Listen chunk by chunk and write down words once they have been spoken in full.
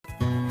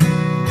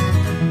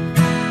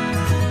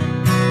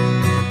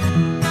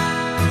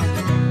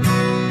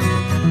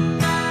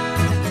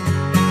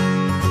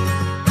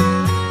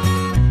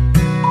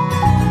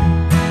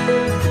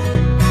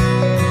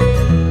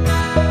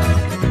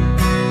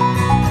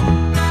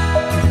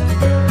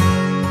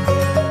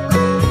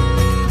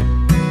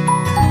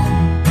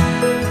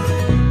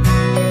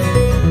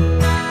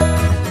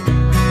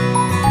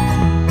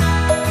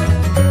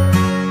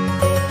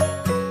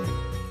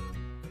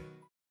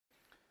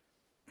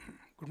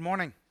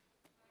morning.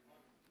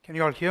 Can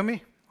you all hear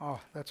me?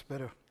 Oh, that's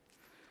better.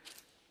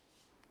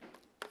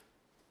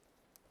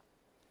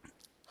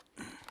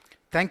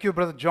 Thank you,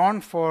 Brother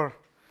John, for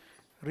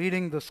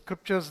reading the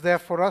scriptures there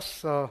for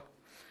us.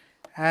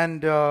 I'm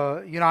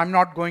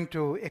not going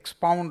to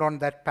expound on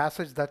that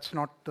passage. That's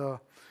not,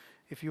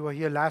 if you were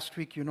here last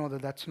week, you know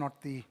that that's not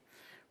the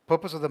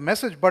purpose of the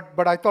message.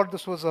 But I thought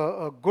this was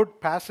a good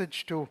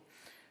passage to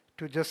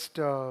just,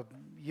 to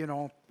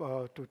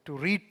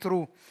read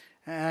through.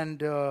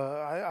 And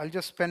I'll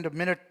just spend a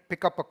minute,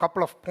 pick up a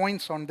couple of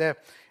points on there.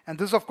 And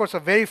this is, of course, a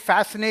very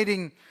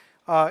fascinating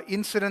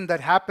incident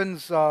that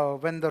happens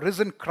when the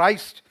risen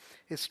Christ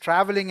is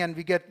traveling, and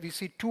we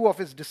see two of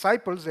his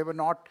disciples. They were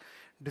not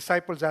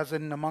disciples as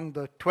in among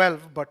the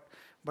 12, but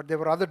there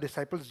were other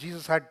disciples.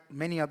 Jesus had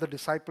many other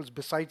disciples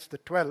besides the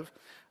 12.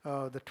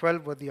 The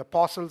 12 were the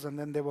apostles, and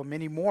then there were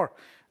many more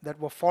that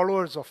were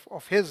followers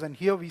of his. And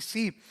here we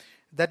see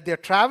that they're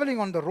traveling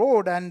on the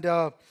road,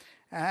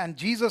 and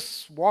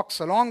Jesus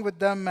walks along with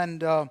them,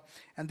 and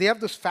they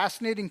have this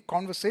fascinating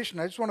conversation.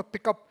 I just want to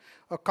pick up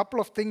a couple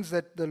of things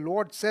that the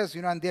Lord says,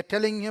 and they're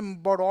telling him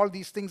about all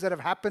these things that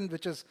have happened,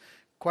 which is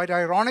quite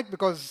ironic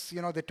because,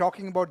 they're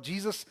talking about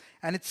Jesus.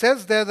 And it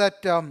says there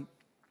that, that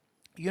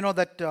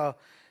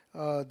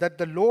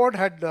the Lord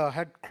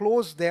had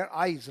closed their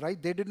eyes,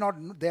 right? They did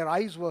not, their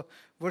eyes were,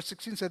 verse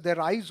 16 said, their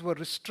eyes were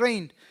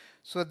restrained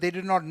so that they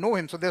did not know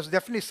him. So there's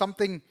definitely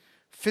something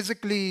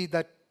physically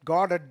that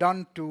God had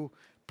done to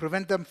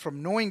prevent them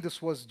from knowing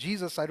this was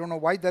Jesus. I don't know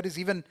why that is.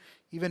 Even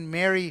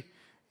Mary,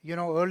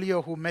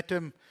 earlier, who met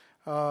him,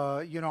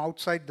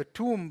 outside the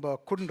tomb,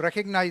 couldn't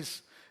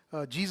recognize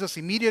Jesus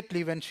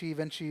immediately when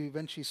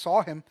she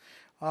saw him.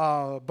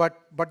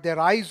 But their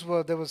eyes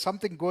were, there was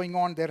something going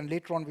on there, and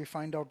later on we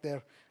find out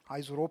their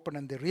eyes were open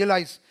and they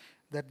realize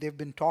that they've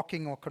been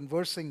talking or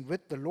conversing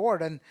with the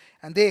Lord, and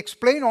they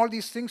explain all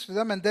these things to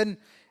them, and then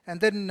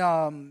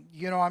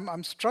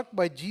I'm struck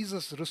by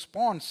Jesus'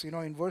 response.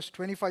 In verse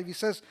 25 he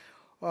says,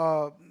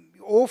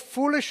 O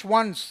foolish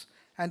ones,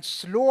 and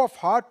slow of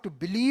heart to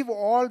believe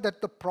all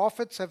that the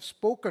prophets have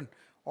spoken.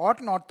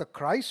 Ought not the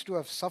Christ to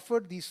have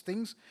suffered these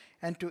things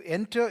and to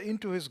enter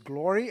into his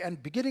glory?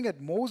 And beginning at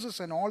Moses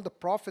and all the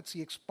prophets,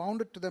 he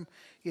expounded to them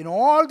in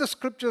all the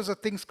scriptures of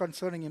things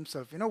concerning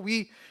himself.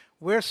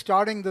 We're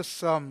starting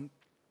this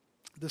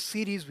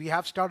series. We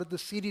have started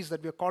this series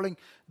that we're calling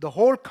the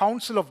Whole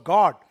Counsel of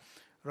God,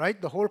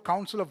 right? The Whole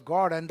Counsel of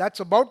God. And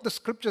that's about the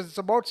scriptures. It's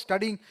about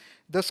studying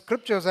the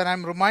scriptures. And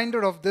I'm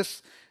reminded of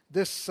this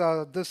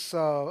set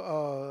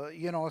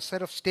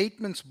of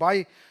statements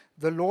by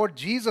the Lord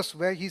Jesus,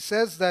 where he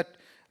says that,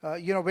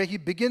 where he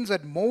begins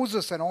at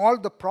Moses and all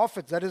the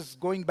prophets. That is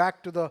going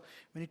back to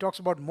when he talks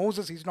about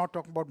Moses, he's not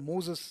talking about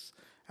Moses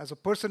as a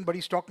person, but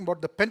he's talking about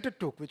the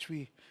Pentateuch, which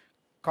we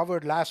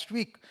covered last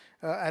week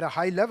at a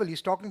high level.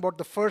 He's talking about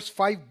the first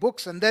 5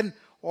 books, and then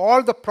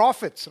all the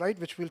prophets, right,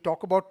 which we'll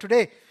talk about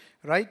today,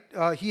 right?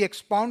 He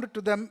expounded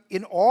to them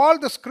in all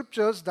the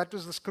scriptures, that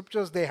was the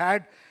scriptures they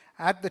had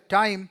at the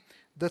time,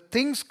 the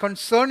things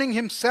concerning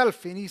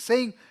himself. And he's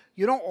saying,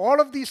 all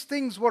of these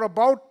things were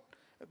about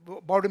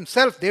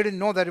himself. They didn't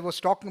know that it was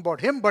talking about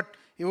him, but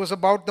it was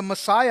about the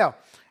Messiah.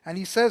 And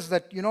he says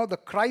that, the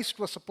Christ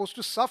was supposed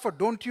to suffer.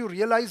 Don't you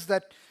realize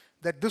that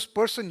this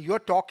person you're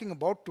talking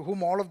about, to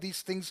whom all of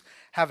these things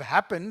have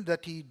happened,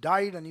 that he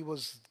died and he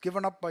was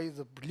given up by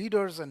the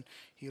leaders and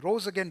he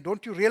rose again?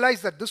 Don't you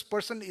realize that this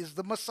person is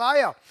the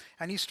Messiah?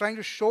 And he's trying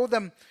to show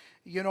them,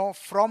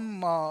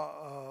 from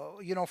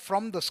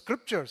the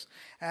scriptures.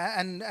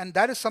 And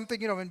that is something,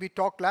 when we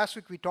talked last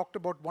week, we talked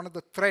about one of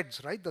the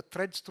threads, right? The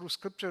threads through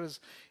scripture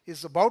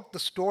is about the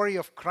story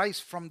of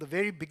Christ from the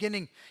very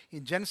beginning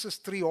in Genesis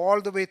 3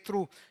 all the way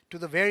through to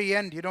the very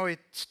end. It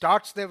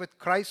starts there with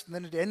Christ, and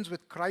then it ends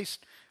with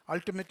Christ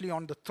ultimately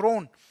on the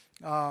throne,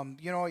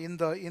 in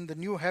the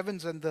new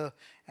heavens and the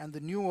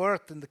new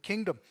earth in the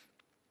kingdom.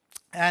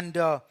 And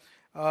then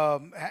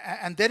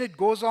it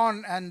goes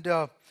on, and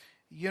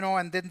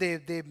and then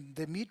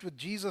they meet with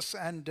Jesus,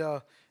 and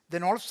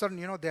then all of a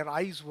sudden, their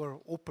eyes were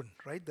open,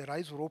 right? Their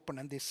eyes were open,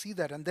 and they see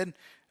that. And then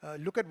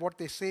look at what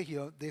they say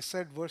here. They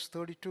said, verse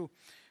 32,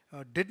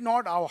 did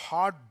not our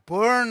heart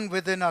burn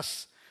within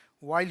us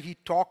while he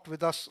talked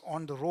with us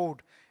on the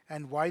road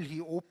and while he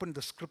opened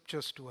the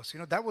scriptures to us?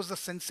 That was the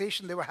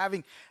sensation they were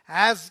having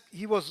as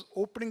he was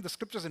opening the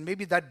scriptures. And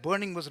maybe that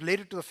burning was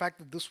related to the fact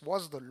that this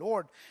was the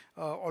Lord,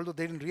 although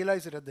they didn't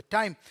realize it at the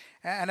time.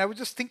 And I was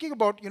just thinking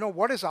about,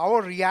 what is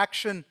our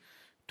reaction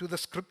to the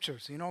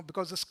scriptures?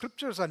 Because the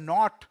scriptures are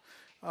not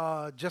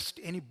just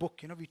any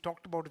book. We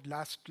talked about it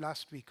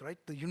last week, right?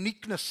 The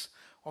uniqueness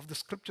of the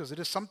scriptures. It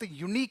is something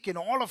unique in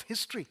all of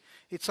history.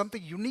 It's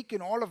something unique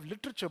in all of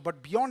literature.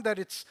 But beyond that,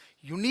 it's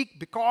unique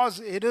because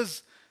it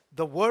is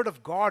the word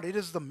of God. It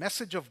is the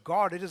message of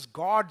God. It is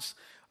God's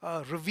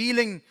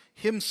revealing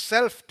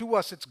himself to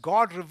us. It's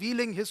God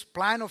revealing his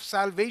plan of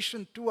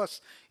salvation to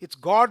us. It's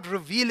God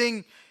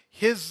revealing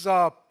his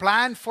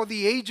plan for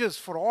the ages,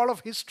 for all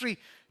of history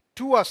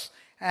to us.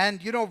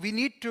 And, we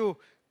need to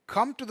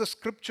come to the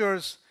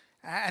scriptures,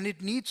 and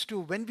it needs to,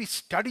 when we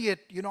study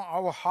it,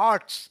 our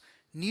hearts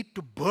need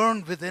to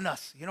burn within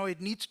us.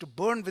 It needs to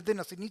burn within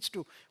us. It needs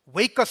to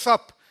wake us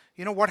up.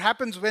 What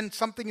happens when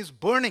something is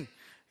burning?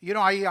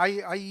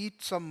 I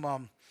eat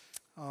some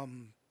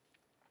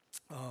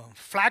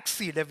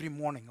flaxseed every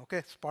morning. Okay,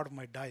 it's part of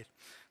my diet,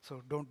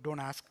 so don't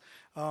ask.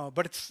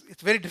 But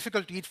it's very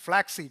difficult to eat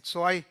flaxseed,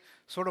 so I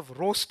sort of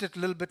roast it a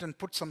little bit and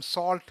put some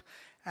salt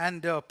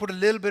and put a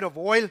little bit of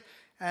oil,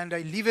 and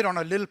I leave it on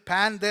a little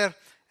pan there.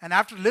 And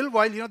after a little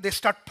while, they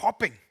start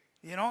popping.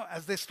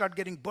 As they start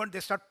getting burnt, they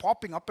start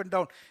popping up and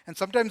down. And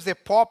sometimes they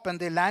pop and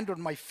they land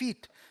on my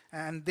feet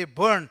and they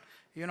burn.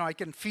 I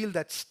can feel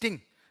that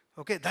sting.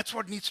 Okay, that's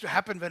what needs to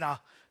happen when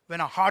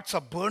our hearts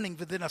are burning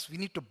within us. We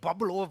need to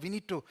bubble over. We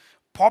need to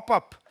pop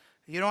up.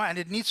 And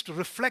it needs to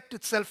reflect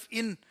itself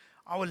in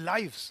our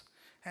lives.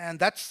 And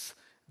that's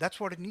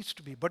what it needs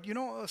to be. But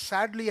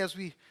sadly, as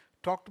we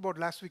talked about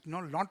last week,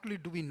 not only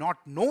do we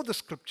not know the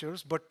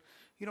scriptures, but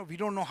we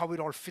don't know how it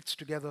all fits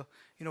together.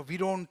 We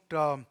don't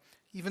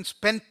even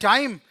spend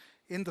time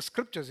in the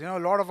scriptures.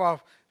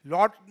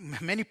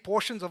 Many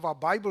portions of our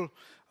Bible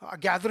are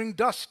gathering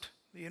dust.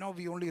 We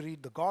only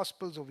read the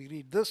Gospels, or we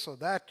read this or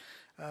that,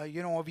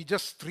 or we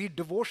just read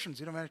devotions.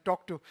 When I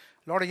talk to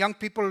a lot of young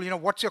people,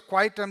 what's your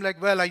quiet time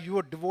like? Well, I do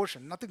a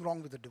devotion. Nothing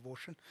wrong with a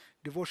devotion.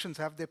 Devotions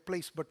have their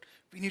place, but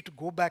we need to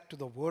go back to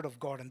the Word of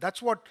God. And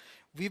that's what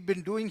we've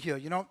been doing here.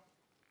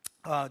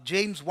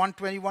 James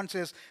 1:21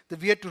 says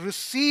that we are to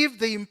receive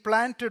the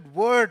implanted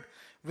Word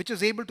which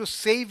is able to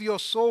save your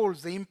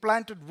souls, the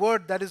implanted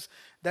Word that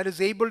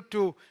is able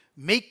to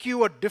make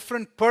you a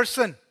different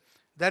person,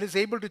 that is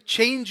able to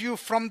change you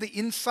from the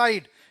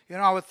inside.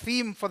 Our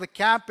theme for the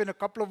camp in a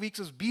couple of weeks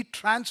is be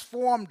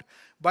transformed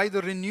by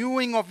the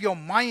renewing of your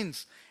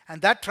minds.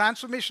 And that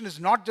transformation is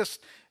not just,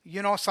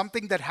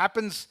 something that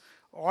happens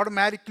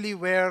automatically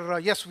where,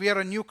 yes, we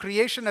are a new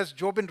creation, as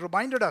Jobin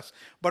reminded us.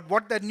 But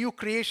what that new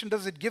creation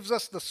does, it gives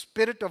us the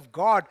Spirit of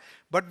God.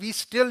 But we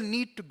still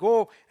need to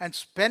go and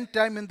spend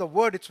time in the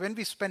Word. It's when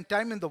we spend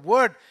time in the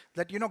Word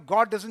that,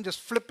 God doesn't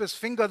just flip his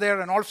finger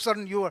there and all of a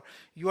sudden you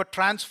are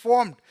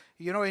transformed,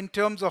 in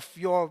terms of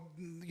your,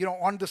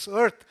 on this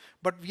earth.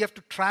 But we have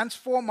to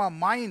transform our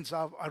minds,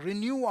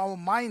 renew our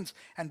minds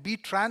and be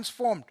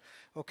transformed,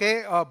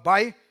 okay,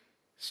 by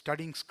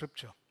studying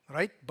Scripture.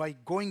 Right? By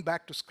going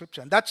back to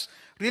Scripture. And that's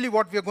really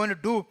what we're going to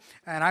do.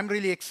 And I'm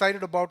really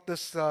excited about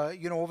this,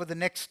 over the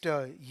next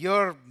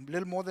year, a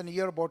little more than a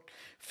year, about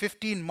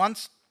 15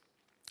 months.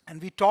 And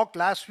we talked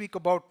last week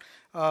about,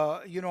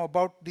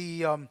 about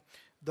the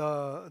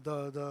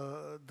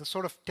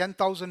sort of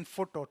 10,000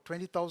 foot or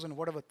 20,000,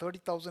 whatever,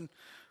 30,000.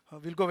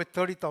 We'll go with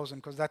 30,000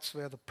 because that's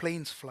where the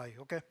planes fly,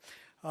 okay?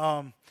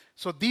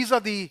 So these are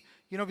we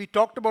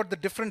talked about the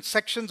different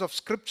sections of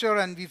Scripture,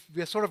 and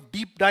we're sort of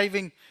deep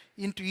diving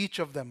into each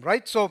of them,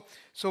 right? So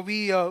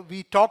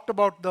we talked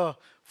about the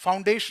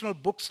foundational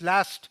books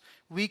last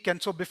week,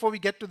 and so before we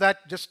get to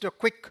that, just a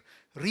quick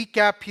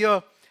recap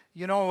here.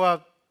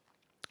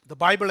 The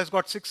Bible has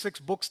got 66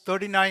 books.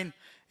 39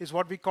 is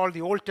what we call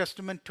the Old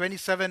Testament.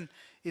 27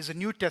 is the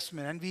New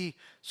Testament, and we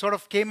sort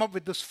of came up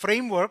with this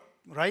framework,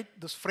 right?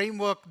 This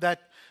framework that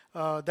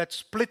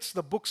splits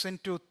the books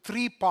into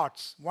three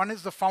parts. One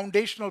is the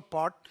foundational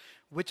part,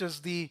 which is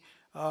the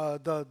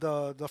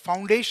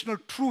foundational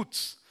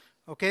truths,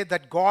 okay,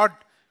 that God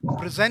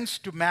presents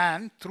to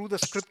man through the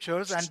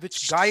Scriptures and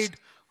which guide,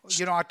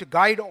 are to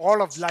guide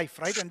all of life,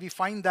 right? And we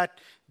find that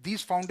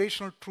these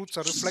foundational truths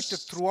are reflected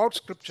throughout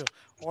Scripture,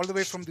 all the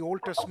way from the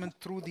Old Testament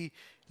through the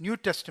New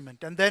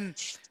Testament. And then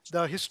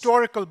the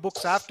historical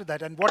books after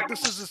that. And what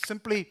this is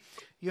simply,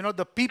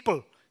 the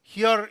people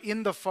here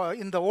in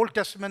the Old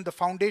Testament, the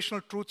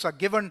foundational truths are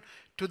given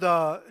to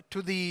the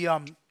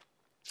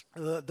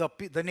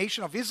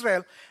nation of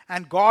Israel,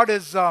 and God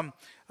is,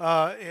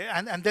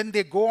 and then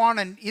they go on,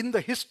 and in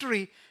the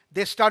history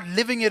they start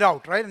living it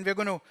out, right? And we're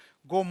going to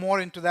go more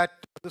into that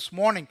this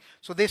morning.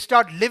 So they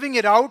start living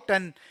it out,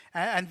 and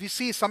we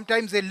see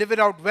sometimes they live it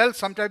out well,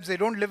 sometimes they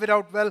don't live it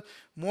out well.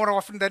 More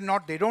often than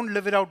not, they don't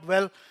live it out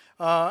well,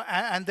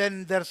 and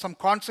then there are some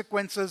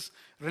consequences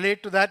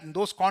related to that, and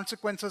those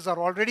consequences are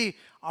already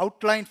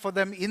outlined for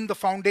them in the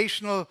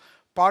foundational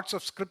parts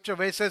of Scripture,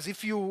 where it says,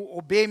 if you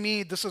obey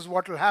me, this is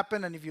what will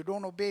happen, and if you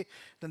don't obey,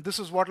 then this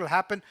is what will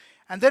happen.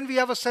 And then we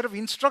have a set of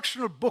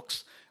instructional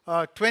books,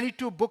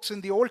 22 books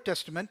in the Old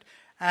Testament,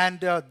 and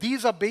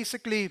these are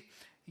basically,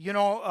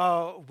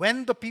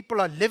 when the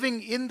people are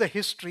living in the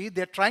history,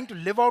 they're trying to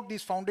live out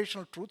these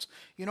foundational truths.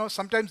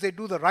 Sometimes they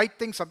do the right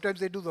thing,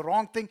 sometimes they do the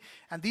wrong thing,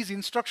 and these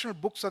instructional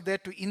books are there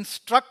to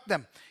instruct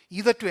them,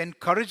 either to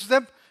encourage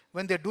them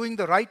when they're doing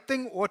the right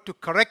thing or to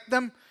correct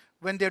them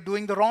when they're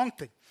doing the wrong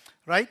thing.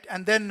 Right?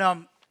 And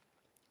then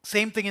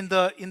same thing in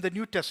the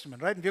New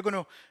Testament, right? And we're going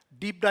to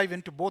deep dive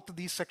into both of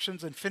these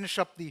sections and finish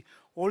up the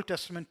Old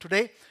Testament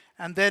today.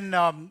 And then,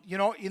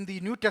 in the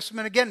New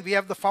Testament, again, we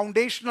have the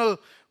foundational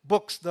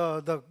books,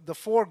 the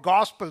four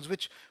Gospels,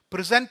 which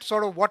present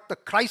sort of what the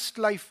Christ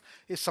life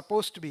is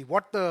supposed to be,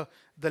 what the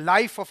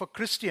life of a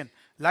Christian,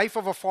 life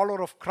of a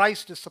follower of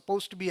Christ is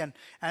supposed to be. And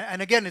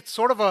again, it's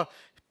sort of a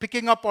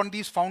picking up on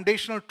these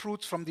foundational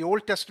truths from the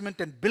Old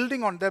Testament and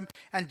building on them,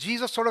 and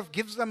Jesus sort of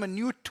gives them a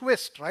new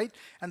twist, right?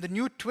 And the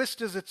new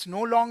twist is it's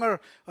no longer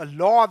a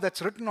law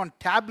that's written on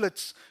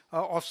tablets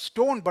of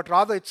stone, but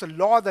rather it's a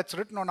law that's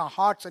written on our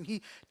hearts. And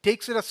he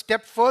takes it a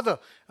step further.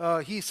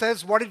 He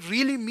says what it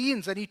really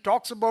means, and he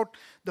talks about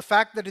the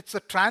fact that it's a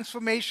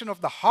transformation of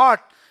the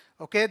heart,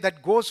 okay,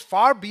 that goes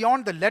far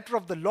beyond the letter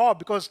of the law,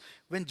 because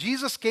when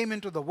Jesus came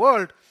into the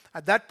world,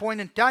 at that point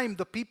in time,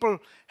 the people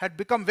had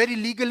become very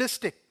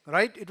legalistic,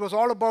 right? It was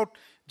all about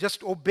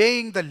just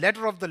obeying the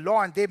letter of the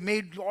law, and they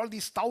made all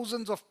these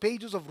thousands of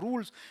pages of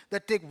rules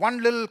that take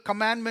one little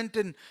commandment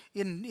in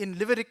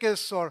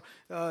Leviticus or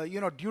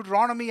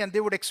Deuteronomy, and they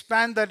would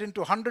expand that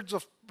into hundreds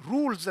of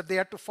rules that they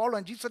had to follow.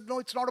 And Jesus said, no,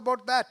 it's not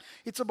about that.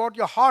 It's about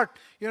your heart.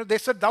 They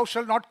said, thou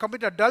shalt not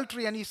commit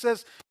adultery. And he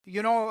says,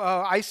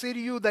 I say to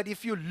you that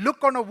if you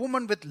look on a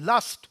woman with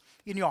lust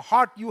in your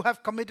heart, you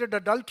have committed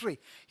adultery.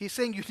 He's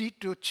saying you need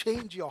to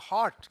change your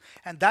heart.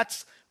 And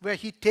that's where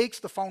he takes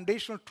the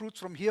foundational truths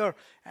from here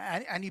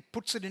and he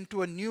puts it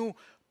into a new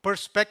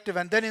perspective.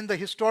 And then in the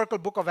historical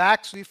book of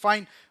Acts, we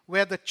find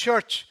where the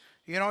church,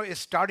 is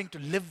starting to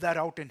live that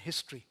out in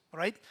history,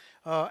 right?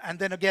 And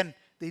then again,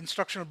 the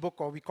instructional book,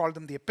 or we call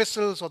them the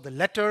epistles or the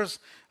letters,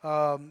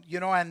 and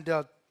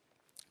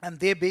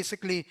they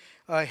basically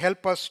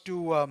help us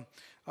to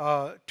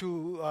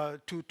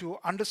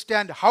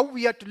understand how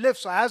we are to live.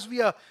 So as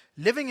we are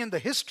living in the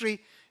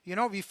history,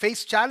 we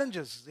face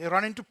challenges. They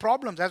run into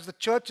problems. As the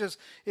church is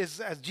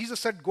as Jesus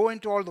said, go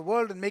into all the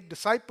world and make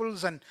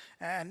disciples, and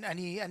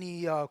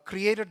he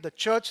created the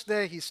church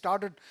there. He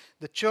started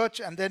the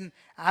church, and then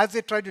as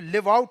they try to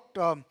live out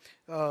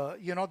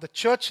the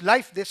church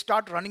life, they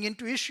start running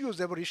into issues.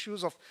 There were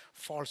issues of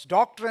false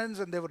doctrines,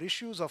 and there were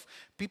issues of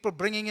people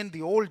bringing in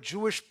the old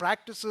Jewish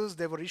practices.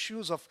 There were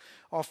issues of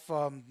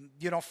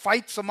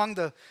fights among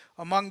the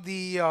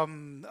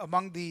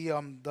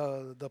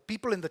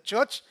people in the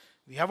church.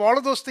 We have all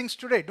of those things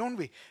today, don't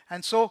we?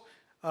 And so,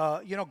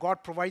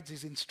 God provides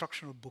these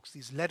instructional books,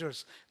 these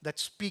letters that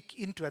speak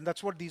into, and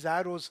that's what these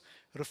arrows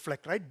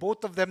reflect, right?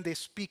 Both of them, they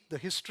speak the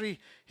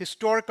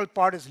historical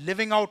part is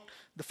living out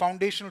the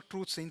foundational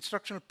truths. The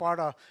instructional part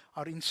are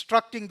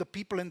instructing the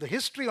people in the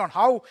history on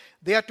how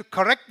they are to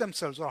correct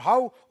themselves,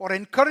 or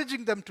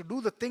encouraging them to do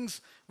the things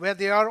where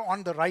they are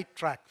on the right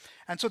track.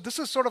 And so this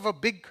is sort of a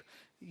big,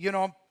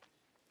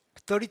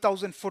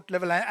 30,000 foot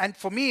level, and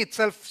for me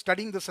itself,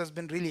 studying this has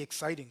been really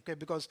exciting, okay,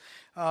 because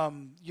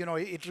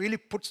it really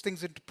puts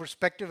things into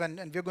perspective, and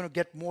we're going to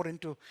get more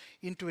into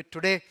it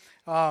today.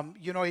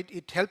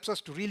 It helps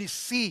us to really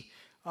see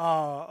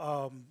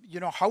how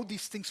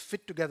these things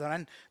fit together.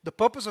 And the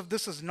purpose of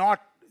this is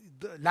not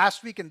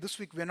last week and this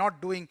week we're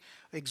not doing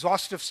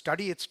exhaustive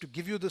study. It's to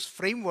give you this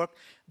framework.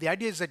 The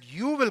idea is that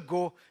you will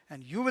go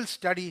and you will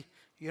study,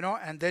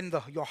 and then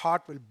your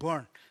heart will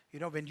burn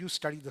when you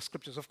study the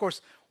scriptures. Of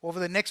course, over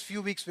the next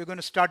few weeks, we're going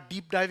to start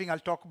deep diving. I'll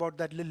talk about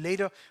that a little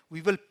later.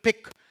 We will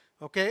pick,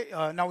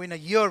 now in a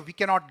year, we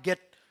cannot get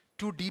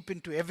too deep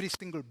into every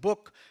single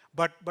book,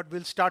 but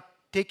we'll start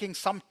taking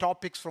some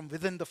topics from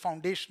within the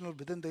foundational,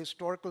 within the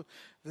historical,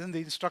 within the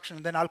instruction,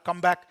 and then I'll come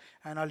back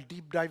and I'll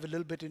deep dive a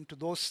little bit into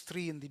those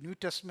three in the New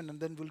Testament, and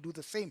then we'll do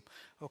the same,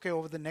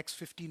 over the next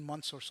 15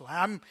 months or so.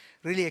 I'm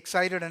really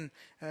excited, and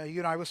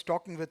I was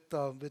talking with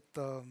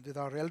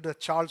our elder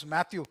Charles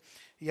Matthew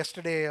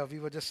yesterday. We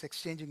were just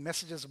exchanging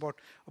messages about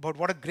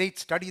what a great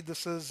study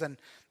this is, and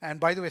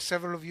by the way,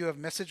 several of you have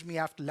messaged me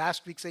after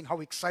last week saying how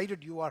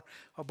excited you are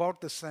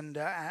about this, and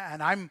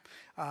I'm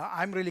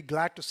really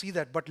glad to see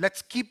that. But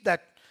let's keep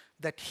that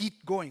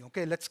heat going,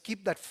 okay? Let's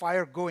keep that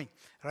fire going,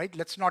 right?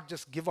 Let's not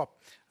just give up,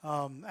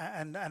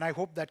 and I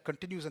hope that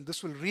continues, and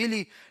this will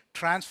really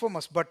transform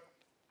us. But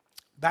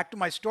back to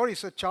my story.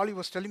 So Charlie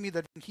was telling me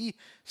that when he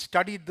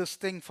studied this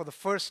thing for the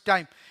first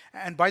time,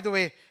 and by the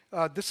way,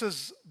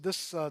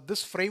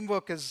 this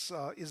framework is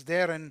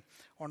there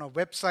on a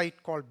website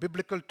called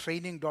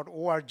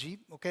biblicaltraining.org.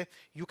 Okay,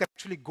 you can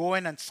actually go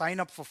in and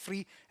sign up for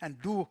free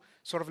and do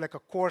sort of like a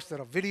course. There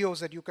are videos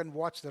that you can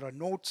watch. There are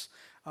notes,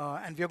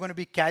 and we're going to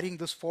be carrying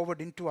this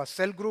forward into our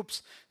cell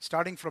groups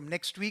starting from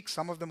next week.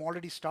 Some of them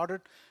already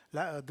started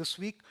this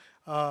week.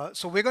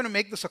 So we're going to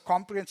make this a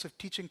comprehensive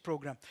teaching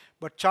program.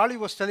 But Charlie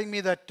was telling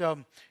me that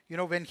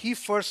when he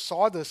first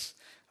saw this,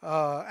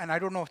 and I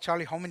don't know,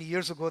 Charlie, how many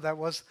years ago that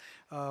was,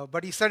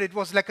 but he said it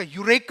was like a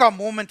eureka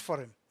moment for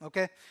him.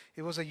 Okay,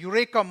 it was a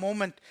eureka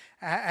moment,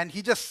 and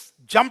he just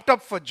jumped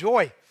up for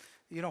joy.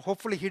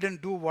 Hopefully he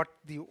didn't do what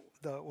the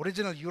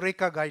original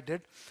Eureka guy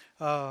did,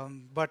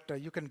 but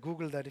you can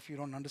Google that if you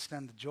don't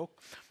understand the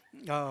joke.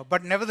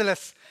 But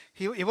nevertheless,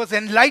 it was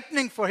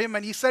enlightening for him,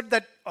 and he said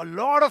that a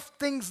lot of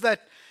things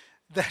that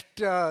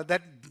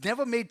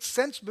never made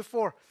sense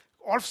before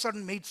all of a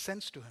sudden made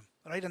sense to him,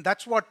 right? And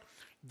that's what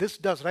this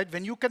does, right?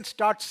 When you can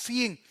start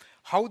seeing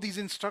how these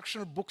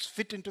instructional books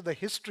fit into the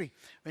history,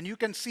 when you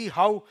can see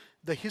how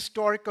the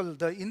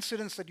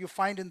incidents that you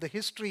find in the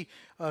history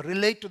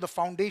relate to the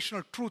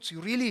foundational truths, you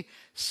really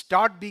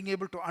start being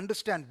able to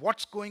understand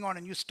what's going on,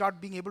 and you start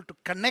being able to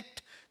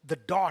connect the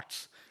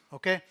dots.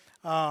 Okay,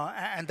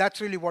 and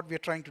that's really what we're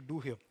trying to do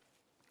here.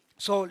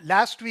 So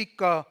last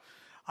week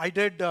I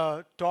did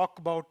talk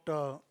about.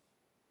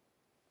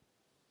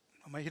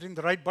 Am I hitting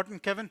the right button,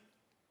 Kevin?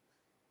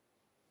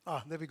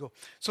 There we go.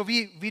 So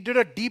we did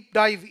a deep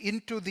dive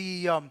into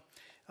the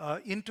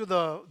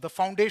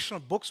foundational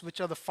books, which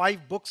are the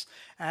 5 books.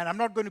 And I'm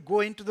not going to go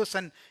into this.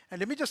 And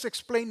let me just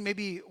explain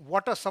maybe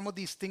what are some of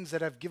these things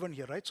that I've given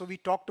here, right? So we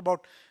talked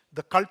about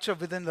the culture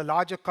within the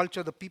larger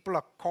culture. The people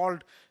are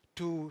called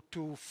to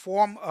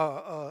form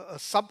a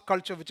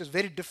subculture which is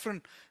very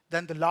different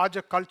than the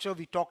larger culture.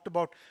 We talked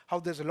about how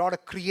there's a lot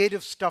of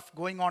creative stuff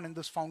going on in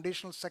this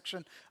foundational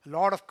section, a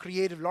lot of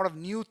creative, a lot of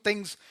new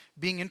things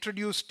being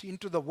introduced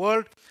into the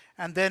world.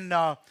 And then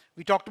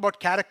we talked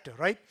about character,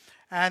 right?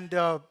 And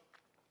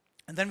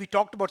then we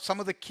talked about some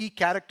of the key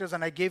characters,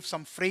 and I gave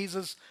some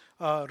phrases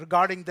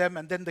regarding them,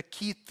 and then the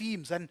key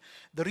themes. And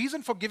the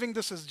reason for giving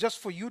this is just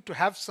for you to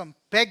have some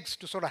pegs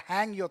to sort of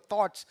hang your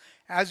thoughts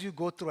as you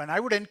go through. And I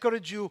would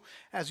encourage you,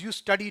 as you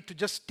study, to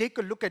just take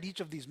a look at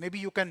each of these. Maybe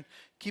you can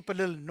keep a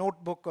little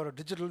notebook or a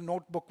digital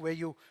notebook where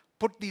you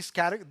put these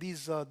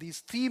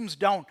themes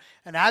down,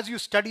 and as you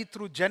study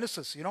through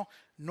Genesis,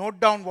 note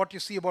down what you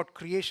see about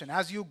creation.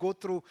 As you go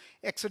through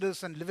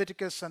Exodus and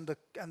Leviticus and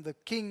the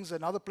Kings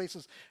and other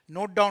places,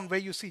 note down where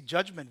you see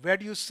judgment, where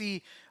do you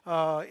see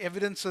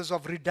evidences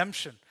of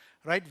redemption,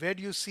 right? Where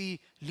do you see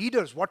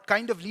leaders? What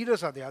kind of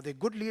leaders are they? Are they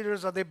good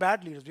leaders? Are they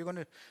bad leaders? We're going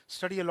to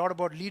study a lot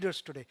about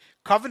leaders today.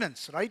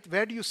 Covenants, right?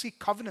 Where do you see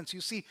covenants?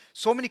 You see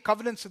so many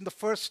covenants in the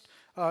first,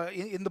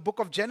 in the book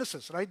of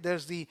Genesis, right?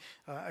 There's the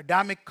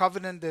Adamic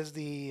covenant, there's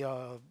the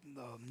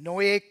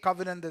Noahic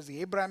covenant, there's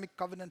the Abrahamic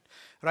covenant,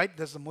 right?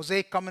 There's the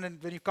Mosaic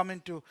covenant when you come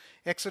into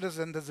Exodus,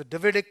 and there's the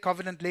Davidic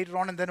covenant later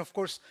on, and then of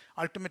course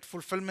ultimate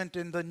fulfillment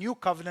in the new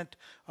covenant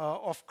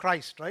of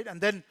Christ, right?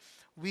 And then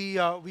we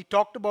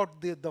talked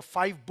about the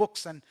 5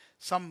 books and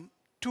some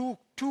two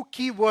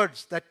key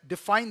words that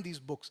define these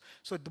books.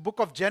 So the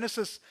book of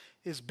Genesis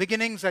is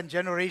beginnings and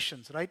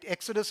generations, right?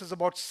 Exodus is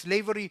about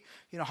slavery,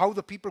 how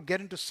the people get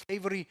into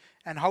slavery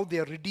and how they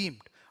are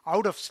redeemed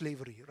out of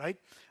slavery, right?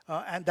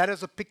 And that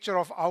is a picture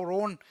of our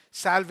own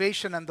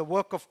salvation and the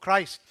work of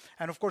Christ.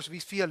 And of course, we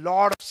see a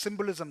lot of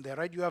symbolism there,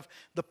 right? You have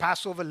the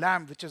Passover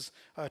lamb, which is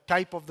a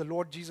type of the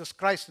Lord Jesus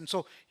Christ. And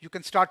so you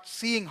can start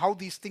seeing how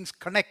these things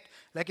connect.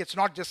 Like it's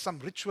not just some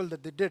ritual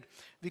that they did.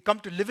 We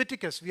come to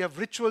Leviticus, we have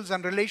rituals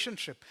and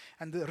relationship.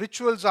 And the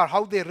rituals are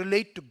how they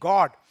relate to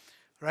God,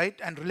 right?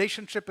 And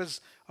relationship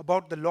is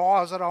about the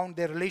laws around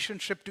their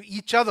relationship to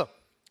each other,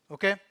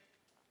 okay?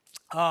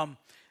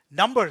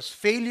 Numbers,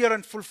 failure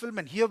and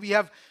fulfillment. Here we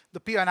have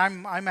and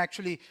I'm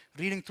actually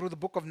reading through the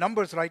book of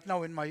Numbers right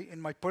now in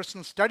my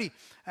personal study,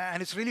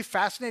 and it's really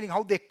fascinating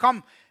how they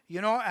come,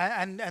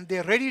 and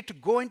they're ready to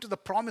go into the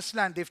promised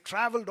land. They've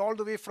traveled all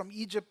the way from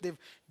Egypt. They've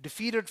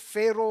defeated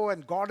Pharaoh,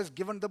 and God has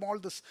given them all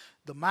this,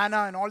 the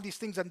manna and all these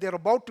things, and they're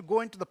about to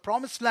go into the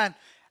promised land,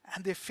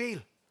 and they fail.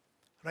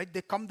 Right?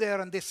 They come there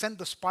and they send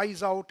the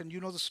spies out, and you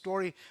know the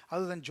story.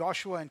 Other than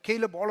Joshua and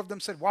Caleb, all of them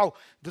said, "Wow,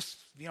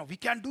 this, we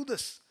can't do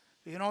this."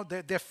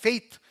 Their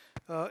faith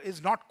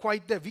is not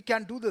quite there. We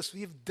can't do this.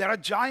 There are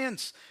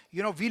giants.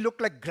 We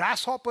look like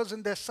grasshoppers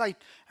in their sight.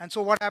 And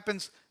so what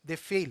happens? They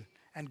fail.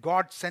 And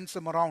God sends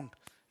them around,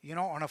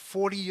 on a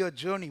 40-year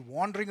journey,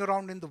 wandering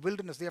around in the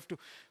wilderness. They have to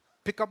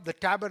pick up the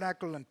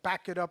tabernacle and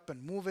pack it up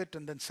and move it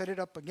and then set it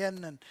up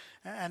again.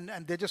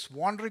 And they're just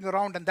wandering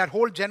around. And that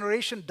whole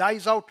generation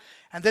dies out.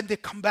 And then they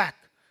come back,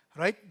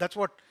 right? That's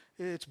what,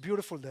 it's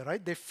beautiful there,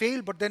 right? They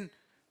fail, but then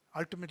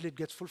ultimately it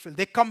gets fulfilled.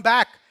 They come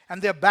back,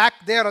 and they're back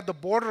there at the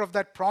border of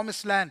that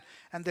promised land,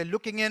 and they're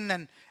looking in,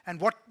 and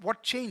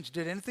what changed?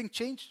 Did anything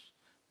change?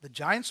 The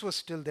giants were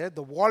still there.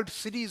 The walled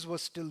cities were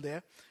still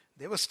there.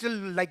 They were still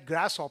like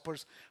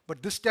grasshoppers,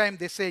 but this time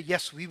they say,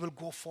 yes, we will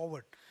go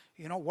forward.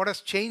 What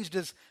has changed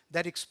is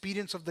that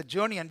experience of the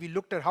journey, and we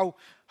looked at how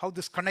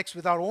this connects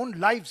with our own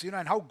lives,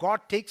 and how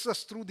God takes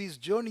us through these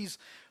journeys,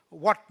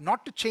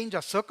 not to change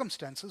our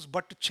circumstances,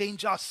 but to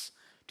change us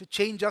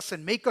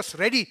and make us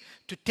ready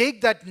to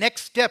take that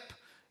next step,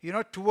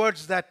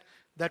 towards that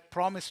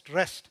promised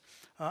rest.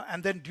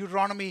 And then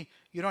Deuteronomy,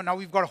 now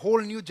we've got a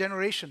whole new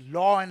generation,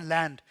 law and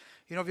land.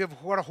 We've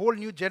got a whole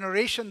new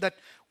generation that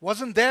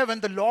wasn't there when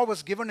the law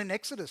was given in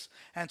Exodus.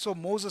 And so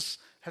Moses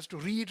has to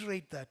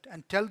reiterate that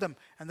and tell them,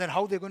 and then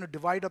how they're going to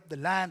divide up the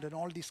land and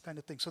all these kind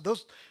of things. So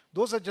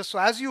those are just, so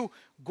as you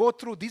go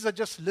through, these are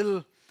just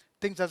little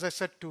things, as I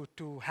said,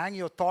 to hang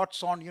your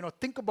thoughts on.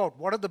 Think about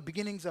what are the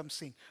beginnings I'm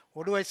seeing.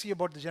 What do I see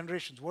about the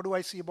generations? What do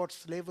I see about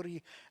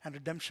slavery and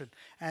redemption?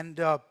 And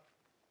I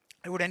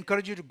would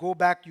encourage you to go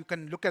back. You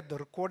can look at the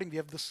recording. We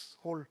have this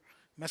whole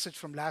message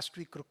from last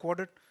week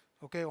recorded,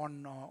 okay,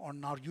 on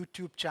our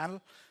YouTube channel.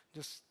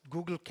 Just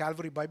Google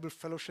Calvary Bible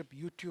Fellowship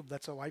YouTube.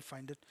 That's how I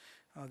find it.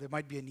 There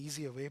might be an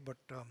easier way, but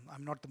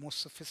I'm not the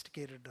most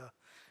sophisticated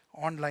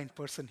online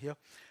person here.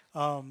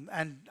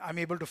 And I'm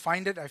able to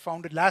find it. I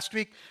found it last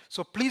week.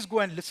 So please go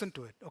and listen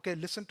to it. Okay,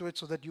 listen to it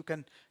so that you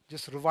can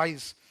just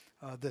revise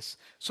this.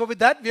 So with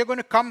that, we are going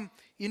to come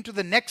into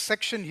the next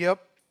section here.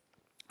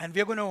 and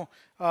we're going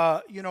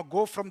to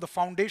go from the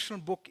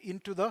foundational book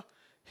into the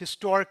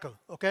historical.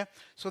 Okay,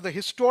 so the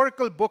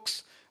historical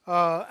books,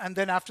 and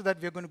then after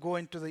that we're going to go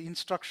into the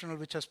instructional,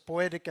 which has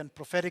poetic and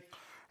prophetic,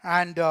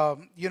 and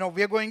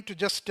we're going to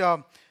just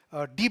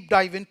deep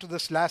dive into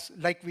this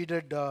like we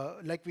did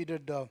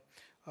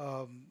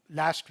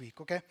last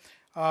week. Okay,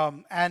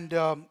 and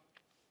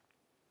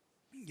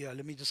yeah,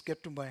 let me just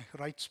get to my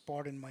right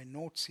spot in my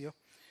notes here.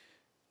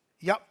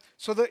 Yeah,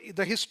 so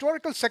the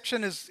historical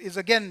section is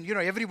again,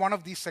 every one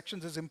of these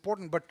sections is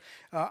important, but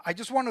I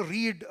just want to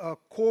read a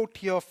quote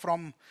here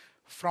from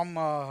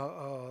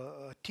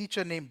a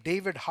teacher named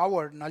David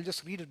Howard, and I'll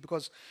just read it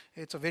because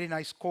it's a very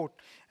nice quote.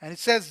 And it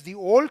says, "The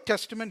Old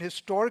Testament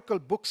historical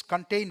books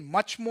contain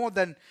much more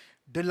than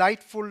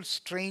delightful,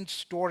 strange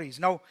stories."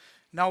 Now,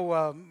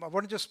 I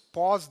want to just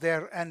pause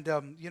there, and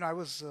I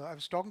was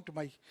talking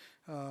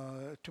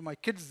to my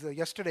kids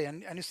yesterday,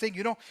 and he's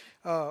saying,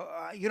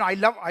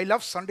 I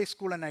love Sunday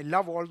school, and I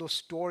love all those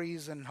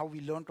stories and how we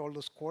learned all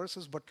those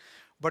choruses, but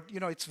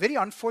it's very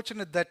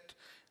unfortunate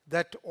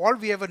that all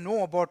we ever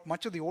know about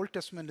much of the Old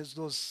Testament is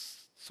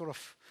those sort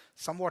of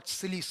somewhat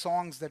silly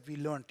songs that we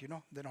learned.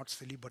 They're not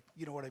silly, but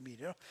you know what I mean.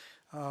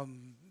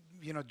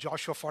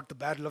 Joshua fought the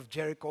battle of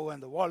Jericho,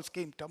 and the walls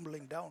came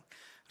tumbling down,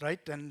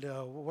 right? And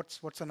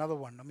what's another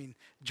one? I mean,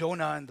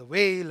 Jonah and the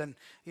whale, and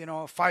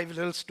 5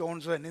 little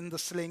stones went in the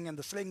sling, and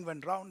the sling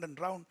went round and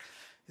round.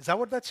 Is that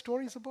what that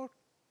story is about?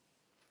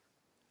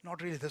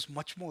 Not really. There's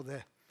much more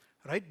there,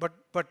 right?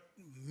 But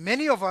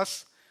many of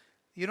us,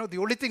 the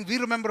only thing we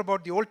remember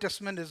about the Old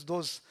Testament is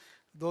those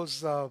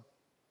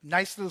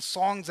nice little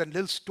songs and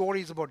little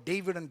stories about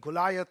David and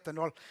Goliath and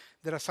all.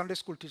 There are Sunday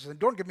school teachers, and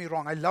don't get me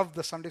wrong, I love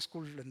the Sunday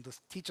school, and the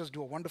teachers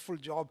do a wonderful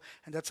job,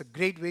 and that's a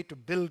great way to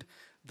build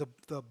the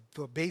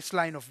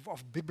baseline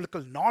of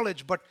biblical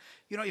knowledge. But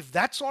if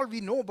that's all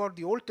we know about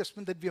the Old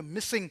Testament, that we are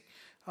missing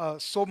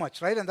so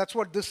much, right? And that's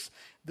what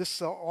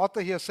this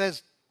author here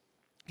says.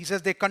 He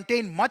says they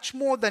contain much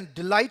more than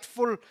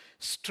delightful,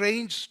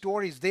 strange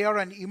stories. They are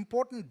an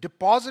important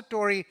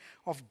depository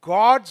of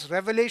God's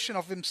revelation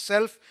of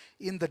himself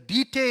in the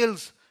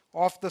details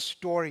of the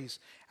stories,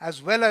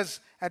 as well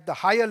as at the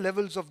higher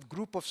levels of the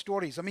group of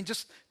stories. I mean,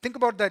 just think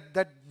about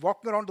that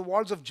walking around the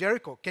walls of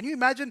Jericho. Can you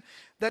imagine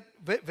that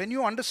when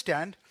you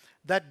understand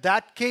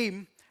that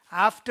came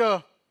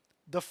after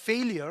the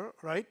failure,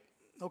 right?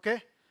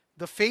 Okay?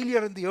 The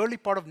failure in the early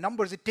part of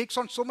Numbers, it takes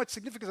on so much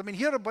significance. I mean,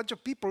 here are a bunch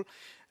of people,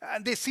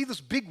 and they see this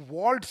big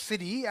walled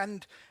city,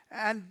 and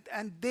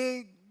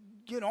they,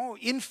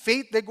 in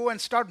faith, they go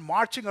and start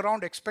marching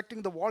around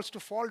expecting the walls to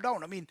fall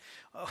down. I mean,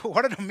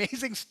 what an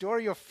amazing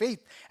story of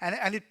faith.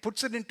 And it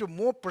puts it into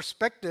more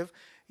perspective.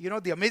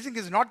 The amazing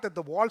is not that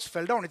the walls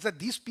fell down, it's that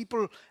these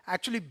people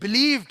actually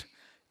believed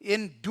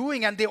in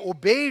doing, and they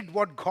obeyed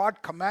what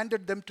God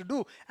commanded them to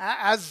do.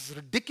 As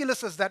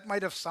ridiculous as that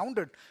might have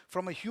sounded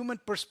from a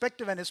human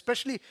perspective, and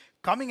especially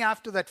coming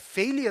after that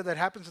failure that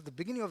happens at the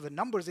beginning of the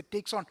Numbers, it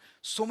takes on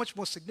so much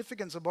more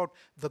significance about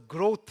the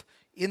growth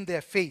in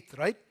their faith,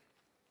 right?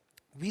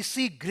 We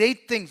see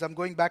great things. I'm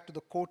going back to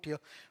the quote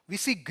here. We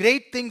see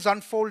great things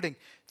unfolding,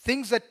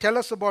 things that tell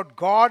us about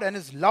God and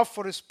his love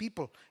for his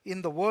people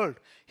in the world,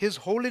 his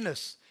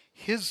holiness,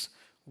 his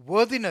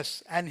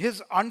worthiness, and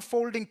his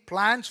unfolding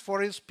plans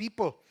for his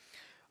people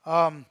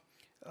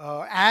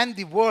and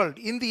the world.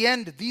 In the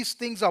end, these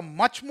things are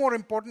much more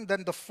important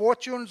than the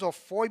fortunes or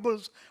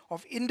foibles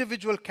of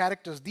individual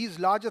characters. These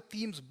larger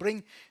themes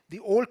bring the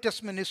Old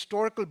Testament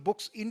historical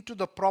books into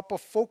the proper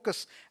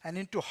focus and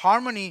into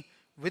harmony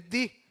with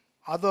the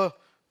other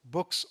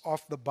books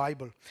of the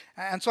Bible.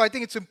 And so I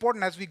think it's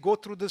important as we go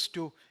through this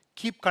to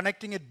keep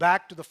connecting it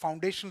back to the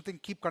foundational thing,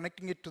 keep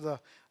connecting it to the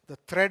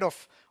thread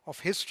of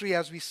history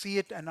as we see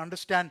it, and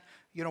understand,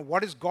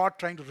 what is God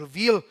trying to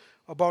reveal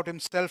about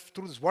himself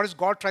through this? What is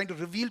God trying to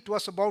reveal to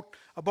us about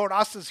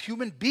us as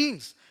human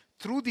beings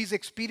through these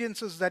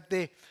experiences that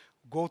they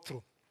go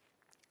through?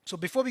 So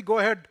before we go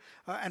ahead,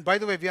 and by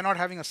the way, we are not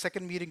having a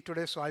second meeting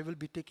today, so I will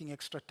be taking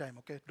extra time,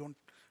 okay?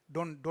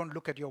 Don't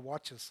look at your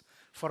watches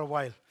for a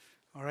while,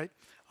 all right?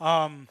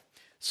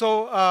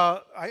 So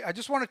I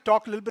just want to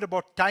talk a little bit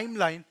about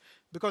timeline,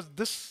 because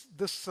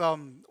this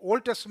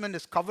Old Testament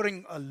is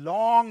covering a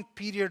long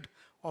period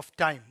of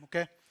time,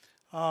 okay?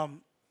 I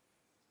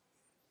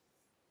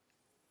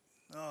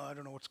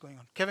don't know what's going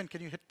on. Kevin,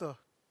 can you hit the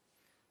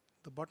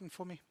button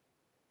for me?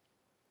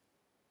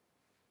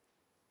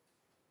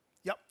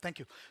 Yeah, thank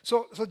you.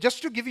 So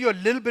just to give you a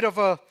little bit of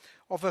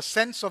a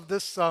sense of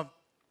this, so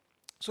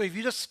if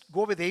you just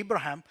go with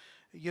Abraham,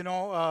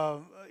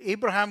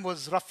 Abraham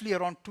was roughly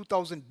around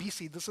 2000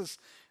 BC. This is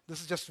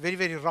just very,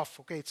 very rough,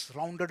 okay? It's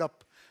rounded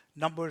up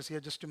numbers here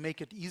just to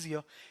make it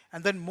easier.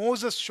 And then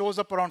Moses shows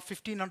up around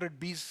 1500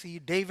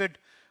 BC, David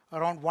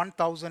around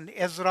 1000,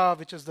 Ezra,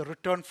 which is the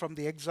return from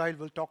the exile,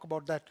 we'll talk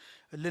about that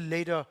a little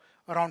later,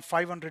 around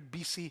 500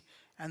 BC,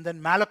 and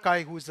then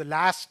Malachi, who is the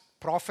last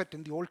prophet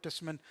in the Old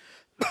Testament,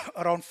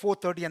 around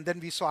 430, and then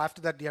we saw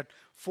after that they had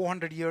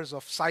 400 years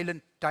of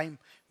silent time,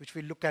 which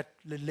we'll look at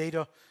a little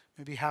later,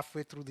 maybe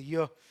halfway through the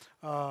year.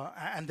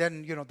 And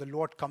then, the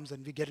Lord comes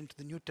and we get into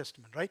the New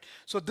Testament, right?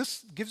 So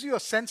this gives you a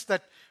sense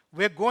that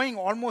we're going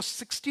almost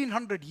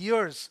 1600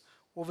 years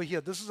over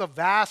here. This is a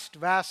vast,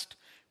 vast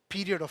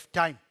period of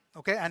time.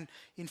 Okay, and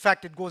in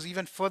fact, it goes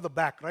even further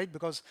back, right?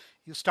 Because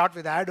you start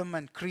with Adam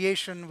and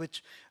creation,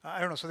 which, I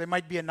don't know, so there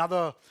might be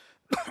another,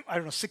 I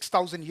don't know,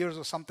 6,000 years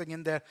or something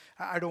in there.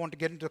 I don't want to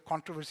get into the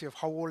controversy of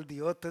how old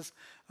the earth is,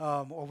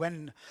 or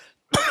when,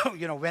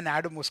 when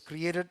Adam was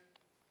created.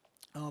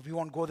 We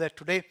won't go there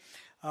today.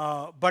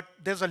 But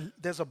there's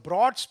a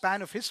broad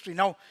span of history.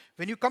 Now,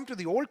 when you come to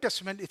the Old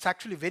Testament, it's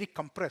actually very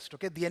compressed.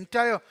 Okay, the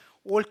entire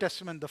Old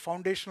Testament, the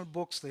foundational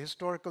books, the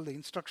historical, the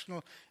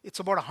instructional,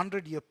 it's about a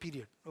 100-year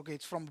period. Okay,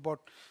 it's from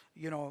about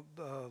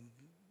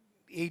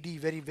AD,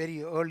 very,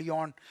 very early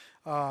on,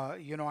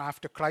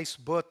 after Christ's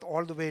birth,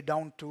 all the way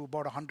down to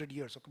about 100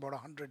 years, okay, about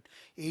 100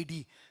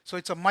 AD. So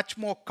it's a much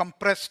more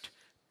compressed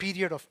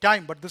period of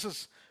time, but this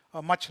is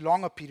a much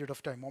longer period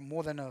of time, or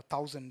more than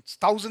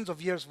thousands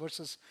of years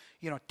versus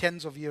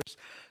tens of years,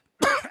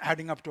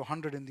 adding up to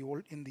 100 in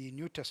the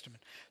New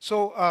Testament.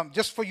 So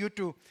just for you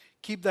to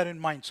keep that in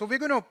mind. So we're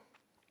going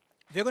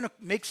to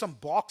make some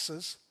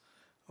boxes,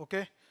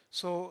 okay?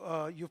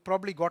 So you've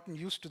probably gotten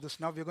used to this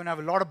now. We're going to have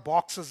a lot of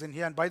boxes in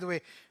here. And by the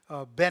way,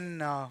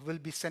 Ben will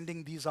be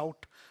sending these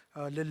out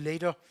a little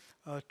later,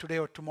 today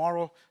or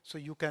tomorrow, so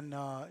you can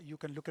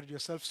look at it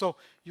yourself. So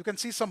you can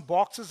see some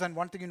boxes, and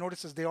one thing you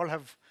notice is they all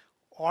have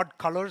odd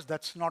colors.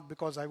 That's not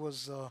because I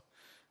was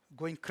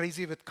going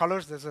crazy with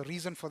colors. There's a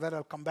reason for that.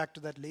 I'll come back to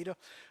that later.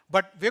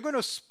 But we're going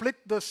to split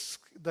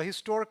the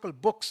historical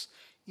books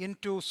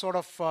into sort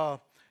of,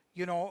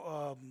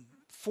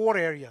 4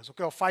 areas,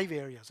 okay, or 5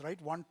 areas, right?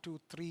 1, 2,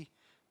 3,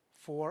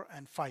 4,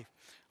 and 5.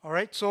 All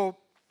right. So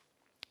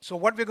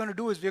what we're going to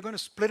do is we're going to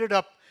split it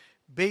up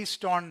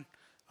based on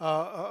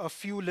a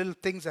few little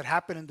things that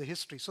happen in the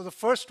history. So the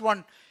first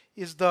one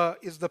is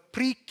the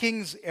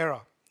pre-Kings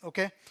era.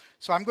 Okay.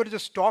 So I'm going to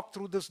just talk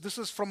through this. This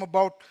is from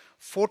about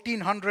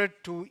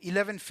 1400 to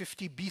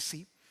 1150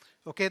 BC.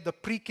 Okay, the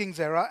pre-Kings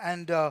era,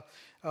 and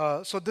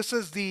so this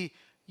is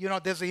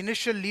there's the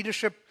initial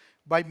leadership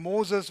by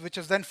Moses, which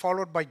is then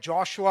followed by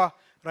Joshua,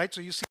 right?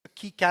 So you see the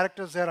key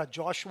characters there are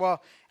Joshua,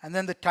 and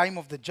then the time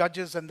of the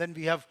judges, and then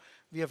we have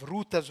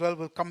Ruth as well.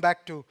 We'll come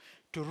back to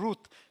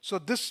Ruth. So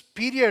this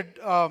period,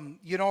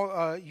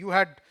 you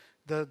had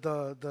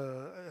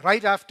the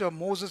right after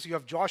Moses, you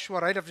have Joshua.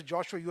 Right after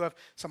Joshua, you have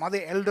some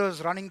other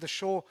elders running the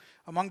show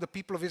among the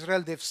people of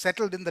Israel. They've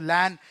settled in the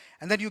land,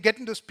 and then you get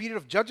into this period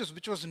of Judges,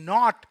 which was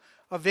not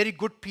a very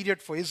good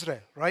period for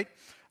Israel, right?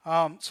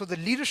 So the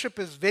leadership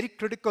is very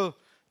critical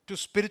to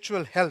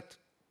spiritual health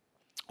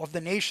of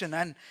the nation,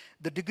 and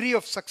the degree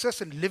of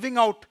success in living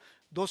out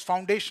those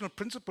foundational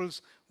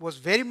principles was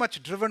very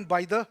much driven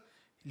by the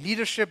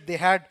leadership they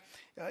had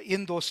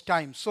in those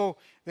times. So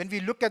when we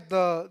look at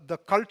the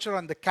culture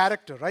and the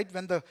character, right,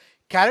 when the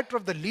character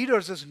of the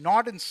leaders is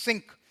not in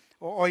sync,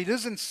 or it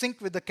is in sync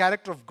with the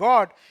character of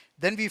God,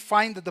 then we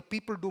find that the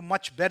people do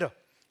much better,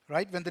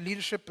 right? When the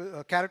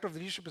character of the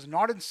leadership is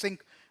not in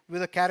sync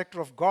with the character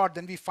of God,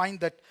 then we find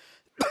that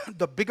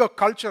the bigger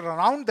culture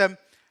around them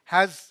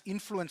has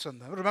influence on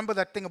them. Remember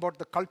that thing about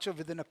the culture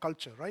within a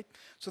culture, right?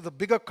 So the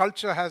bigger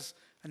culture has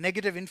a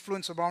negative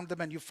influence around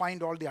them, and you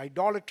find all the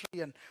idolatry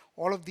and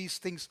all of these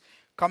things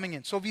coming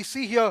in. So we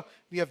see here,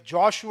 we have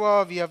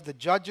Joshua, we have the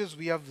judges,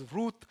 we have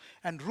Ruth,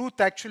 and Ruth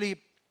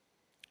actually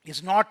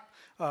is not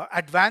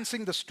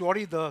advancing the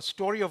story. The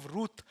story of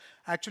Ruth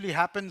actually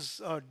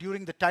happens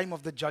during the time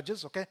of the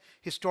judges, okay?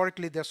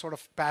 Historically, they're sort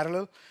of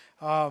parallel,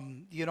 so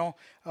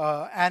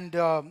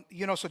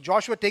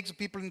Joshua takes the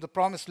people in the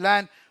promised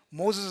land.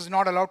 Moses is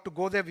not allowed to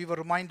go there. We were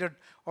reminded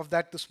of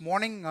that this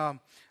morning,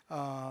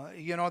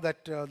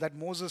 that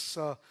Moses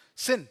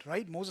sinned,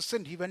 right? Moses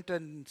sinned. He went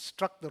and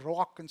struck the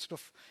rock instead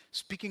of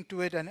speaking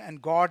to it,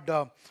 and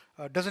God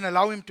doesn't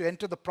allow him to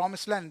enter the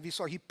promised land. We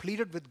saw he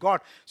pleaded with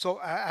God. So,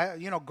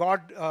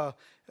 God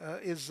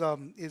is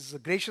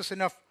gracious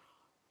enough.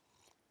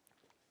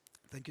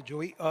 Thank you,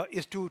 Joey.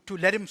 Is to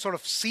let him sort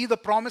of see the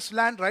promised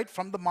land, right,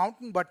 from the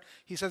mountain. But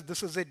he says,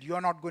 this is it.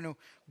 You're not going to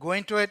go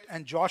into it.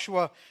 And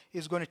Joshua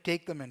is going to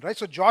take them in, right?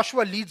 So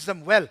Joshua leads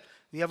them well.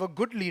 We have a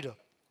good leader.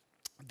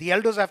 The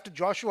elders after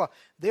Joshua,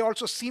 they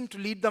also seem to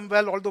lead them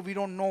well, although we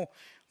don't know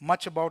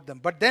much about them.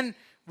 But then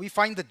we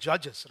find the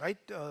judges, right?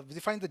 We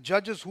find the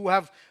judges who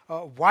have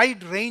a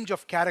wide range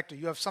of character.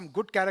 You have some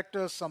good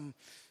characters, some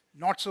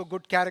not so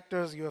good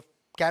characters. You have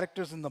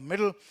characters in the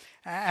middle,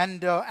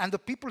 and the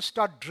people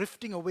start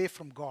drifting away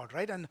from God,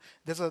 right? And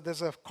there's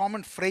a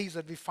common phrase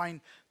that we find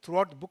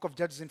throughout the book of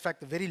Judges. In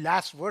fact, the very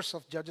last verse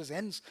of Judges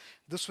ends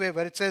this way,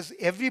 where it says,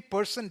 every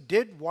person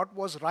did what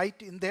was right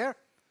in their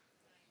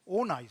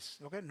own eyes,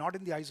 okay? Not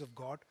in the eyes of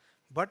God,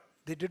 but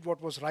they did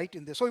what was right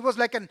in there. So it was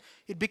like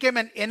it became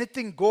an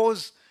anything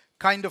goes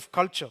kind of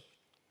culture,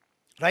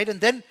 right? And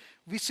then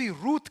we see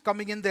Ruth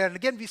coming in there, and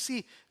again we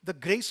see the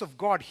grace of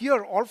God.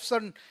 Here, all of a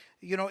sudden,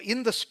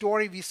 in the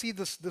story, we see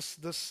this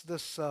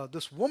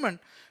woman,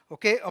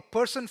 okay, a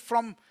person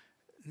from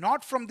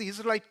not from the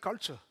Israelite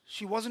culture.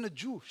 She wasn't a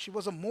Jew. She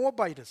was a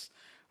Moabitess,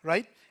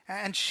 right?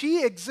 And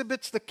she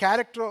exhibits the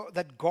character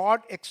that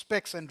God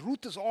expects. And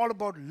Ruth is all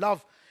about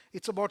love.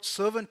 It's about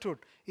servanthood.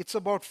 It's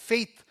about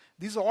faith.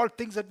 These are all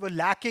things that were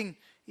lacking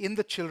in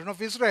the children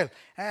of Israel.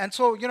 And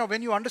so,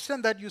 when you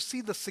understand that, you see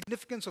the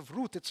significance of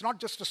Ruth. It's not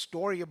just a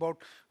story about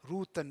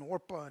Ruth and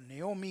Orpah and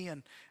Naomi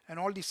and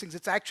all these things.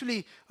 It's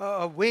actually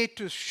a way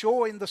to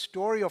show in the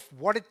story of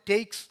what it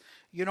takes,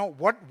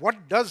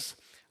 what does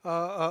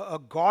a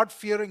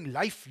God-fearing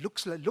life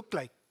look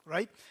like,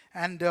 right?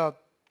 And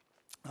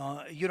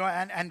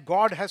and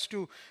God has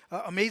to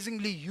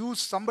amazingly use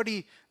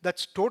somebody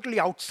that's totally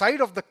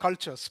outside of the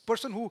culture,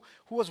 person who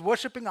was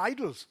worshiping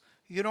idols,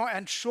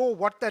 and show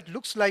what that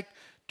looks like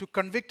to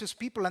convict his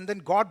people. And then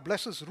God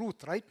blesses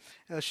Ruth, right?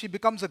 She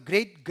becomes a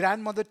great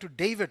grandmother to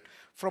David,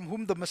 from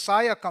whom the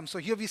Messiah comes. So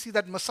here we see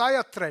that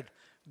Messiah thread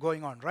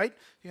going on, right?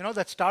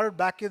 That started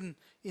back in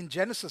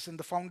Genesis, in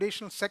the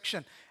foundational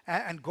section.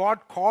 And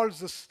God calls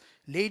this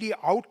lady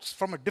out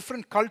from a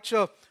different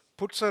culture,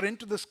 puts her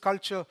into this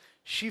culture.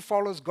 She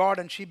follows God,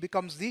 and she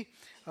becomes the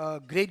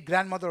great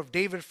grandmother of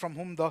David, from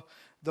whom the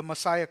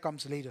Messiah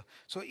comes later.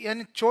 So,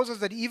 and it shows us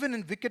that even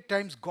in wicked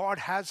times, God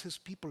has his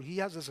people. He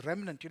has his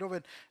remnant.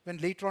 When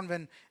later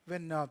on,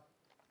 when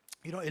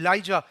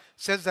Elijah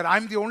says that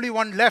I'm the only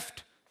one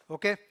left,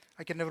 okay?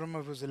 I can never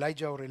remember if it was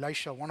Elijah or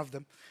Elisha, one of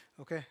them,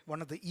 okay?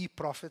 One of the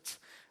prophets,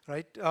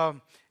 right?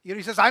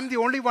 He says, I'm the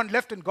only one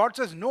left, and God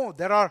says, no,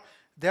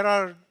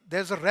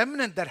 there's a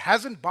remnant that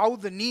hasn't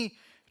bowed the knee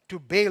to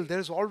Baal.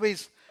 There's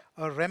always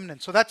a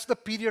remnant. So that's the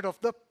period of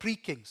the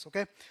pre-kings,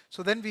 okay?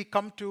 So then we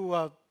come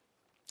to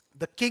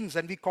the kings,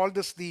 and we call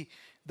this the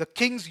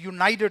kings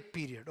united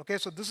period, okay?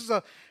 So this is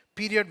a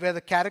period where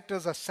the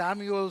characters are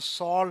Samuel,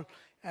 Saul,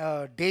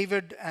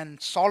 David, and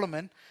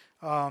Solomon,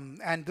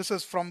 and this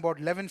is from about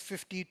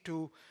 1150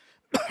 to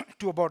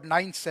to about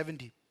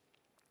 970.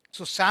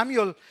 So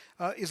Samuel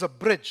is a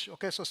bridge,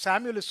 okay? So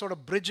Samuel is sort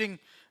of bridging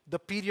the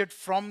period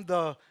from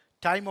the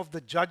time of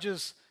the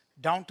judges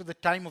down to the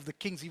time of the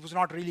kings. He was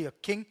not really a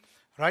king,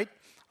 right?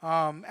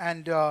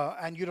 And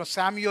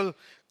Samuel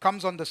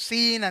comes on the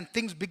scene, and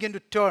things begin to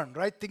turn,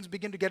 right? Things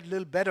begin to get a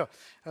little better.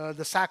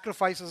 The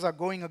sacrifices are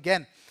going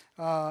again,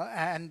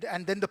 and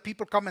then the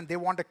people come and they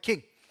want a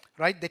king,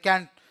 right?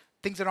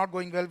 Things are not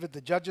going well with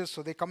the judges,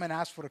 so they come and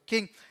ask for a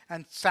king.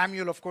 And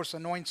Samuel, of course,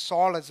 anoints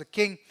Saul as a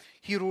king.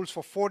 He rules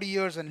for 40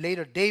 years, and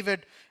later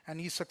David, and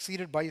he's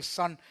succeeded by his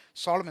son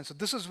Solomon. So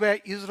this is where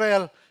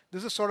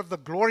this is sort of the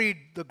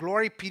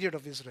glory period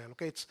of Israel.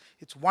 Okay,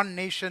 it's one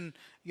nation,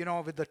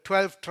 with the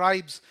 12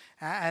 tribes,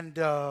 and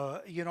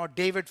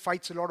David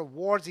fights a lot of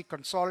wars. He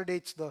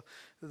consolidates the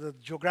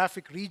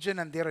geographic region,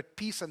 and they're at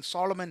peace. And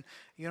Solomon,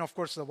 of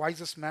course, the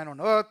wisest man on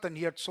earth, and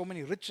he had so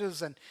many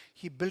riches, and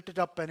he built it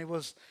up, and it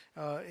was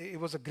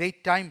a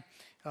great time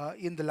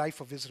in the life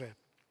of Israel.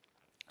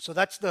 So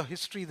that's the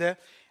history there.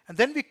 And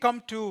then we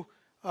come to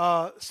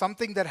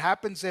something that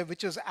happens there,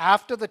 which is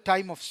after the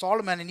time of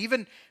Solomon. And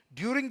even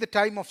during the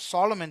time of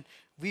Solomon,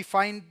 we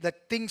find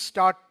that things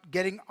start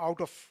getting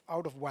out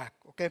of whack.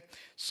 Okay,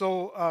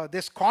 so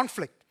there's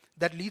conflict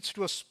that leads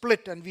to a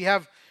split, and we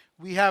have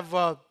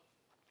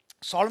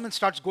Solomon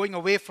starts going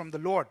away from the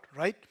Lord,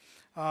 right?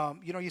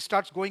 He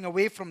starts going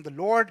away from the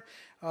Lord,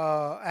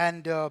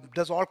 and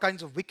does all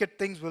kinds of wicked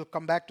things. We'll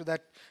come back to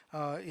that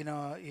in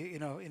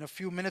a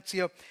few minutes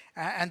here.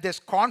 And there's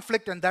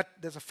conflict, and that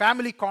there's a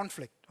family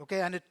conflict,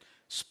 okay, and it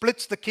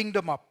splits the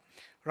kingdom up,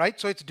 right?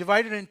 So it's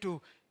divided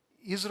into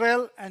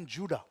Israel and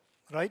Judah,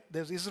 right?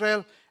 There's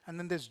Israel, and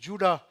then there's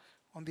Judah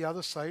on the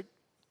other side.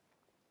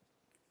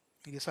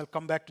 I guess I'll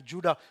come back to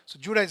Judah. So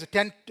Judah is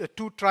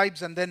two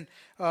tribes, and then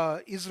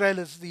Israel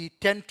is the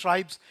 10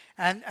 tribes.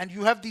 And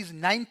you have these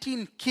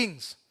 19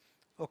 kings,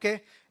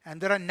 okay?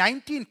 And there are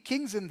 19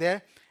 kings in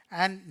there,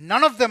 and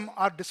none of them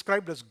are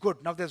described as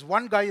good. Now, there's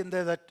one guy in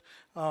there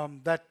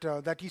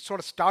that he sort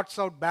of starts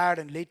out bad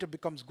and later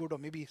becomes good, or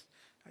maybe,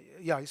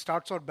 he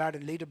starts out bad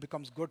and later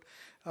becomes good.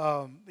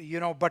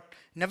 But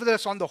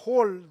nevertheless, on the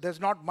whole, there's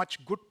not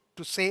much good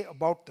to say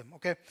about them,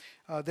 okay?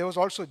 There was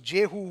also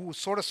Jehu, who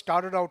sort of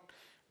started out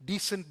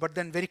decent, but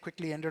then very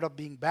quickly ended up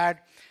being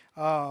bad.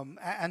 We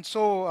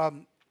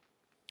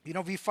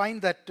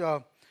find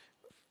that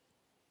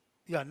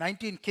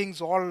 19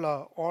 kings,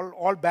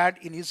 all bad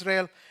in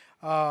Israel,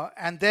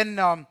 and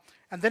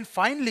then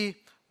finally,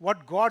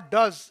 what God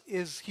does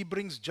is He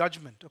brings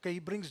judgment. Okay, He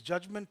brings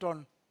judgment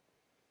on.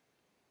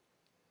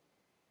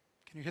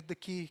 Can you hit the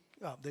key?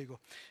 There you go.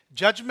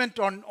 Judgment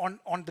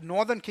on the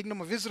northern kingdom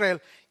of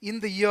Israel in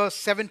the year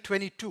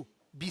 722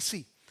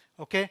 BC.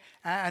 Okay,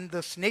 and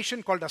this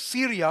nation called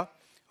Assyria,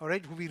 all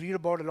right, who we read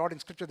about a lot in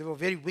Scripture, they were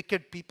very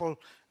wicked people,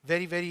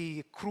 very,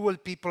 very cruel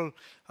people.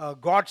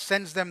 God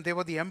sends them. They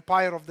were the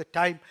empire of the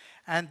time,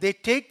 and they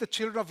take the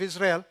children of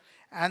Israel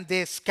and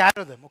they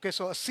scatter them. Okay,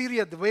 so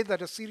Assyria, the way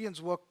that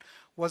Assyrians worked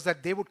was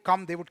that they would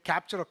come, they would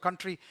capture a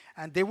country,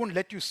 and they wouldn't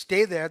let you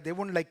stay there. They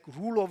wouldn't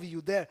rule over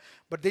you there,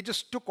 but they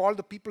just took all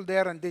the people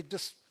there, and they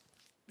just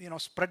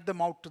spread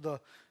them out to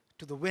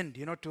the wind,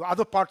 to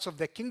other parts of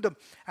their kingdom.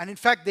 And in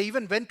fact, they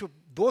even went to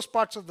those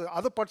parts of the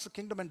other parts of the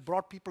kingdom and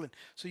brought people in.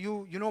 So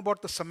you know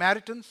about the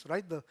Samaritans,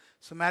 right? The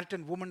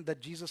Samaritan woman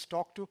that Jesus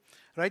talked to,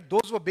 right?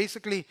 Those were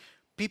basically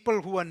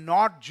people who were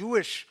not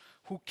Jewish,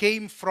 who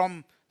came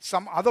from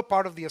some other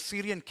part of the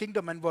Assyrian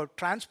kingdom and were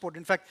transported.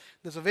 In fact,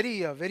 there's a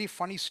very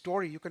funny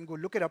story, you can go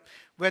look it up,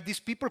 where these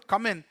people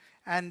come in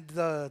and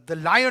the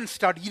lions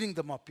start eating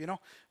them up,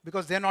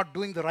 because they're not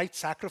doing the right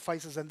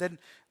sacrifices. And then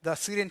the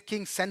Assyrian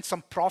king sent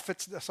some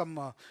prophets,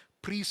 some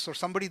priests or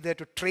somebody there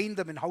to train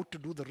them in how to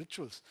do the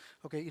rituals.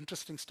 Okay,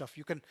 interesting stuff.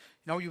 You can,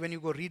 when you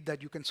go read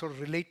that, you can sort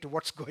of relate to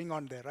what's going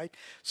on there, right?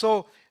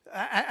 So,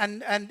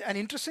 and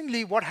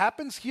interestingly, what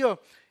happens here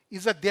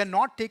is that they're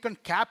not taken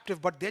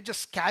captive, but they're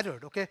just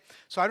scattered, okay?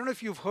 So I don't know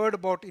if you've heard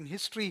about in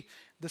history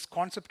this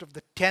concept of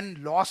the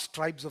 10 lost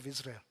tribes of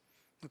Israel.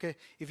 Okay,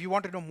 if you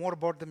want to know more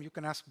about them, you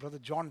can ask Brother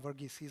John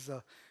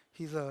Verghese.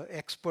 He's an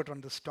expert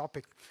on this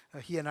topic.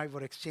 He and I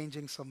were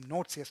exchanging some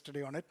notes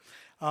yesterday on it.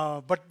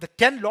 But the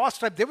 10 lost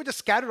tribes, they were just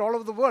scattered all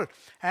over the world.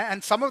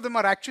 And some of them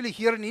are actually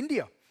here in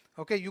India.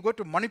 Okay, you go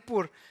to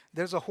Manipur,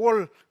 there's a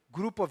whole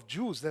group of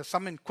Jews. There's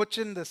some in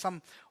Cochin, there's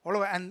some all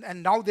over.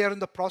 And now they're in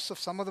the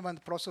process, some of them are in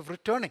the process of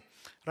returning.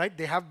 Right,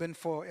 they have been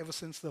ever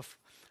since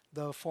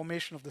the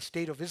formation of the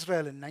State of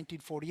Israel in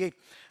 1948.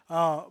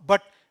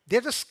 But they're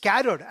just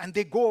scattered and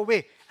they go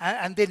away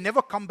and they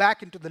never come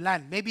back into the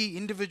land. Maybe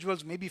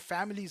individuals, maybe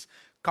families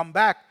come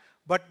back,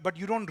 but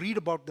you don't read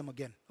about them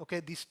again.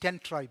 Okay, these 10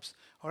 tribes,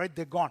 all right,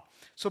 they're gone.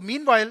 So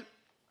meanwhile,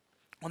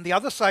 on the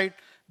other side,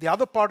 the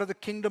other part of the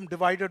kingdom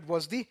divided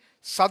was the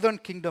southern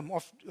kingdom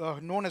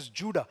known as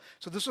Judah.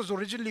 So this was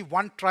originally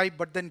one tribe,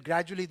 but then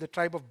gradually the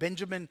tribe of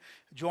Benjamin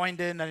joined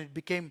in and it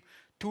became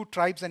 2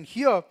 tribes. And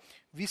here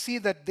we see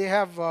that they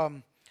have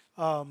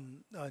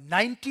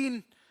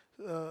 19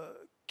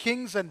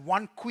 kings and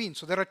 1 queen.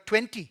 So there are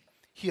 20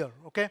 here,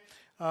 okay?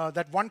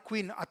 That one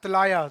queen,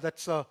 Athaliah,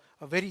 that's a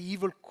very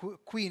evil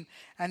queen.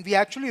 And we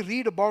actually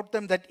read about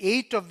them that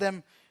 8 of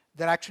them,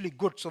 they're actually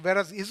good. So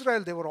whereas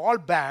Israel, they were all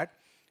bad,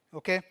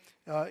 okay?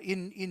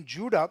 In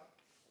Judah,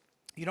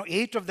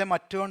 8 of them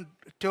are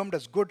termed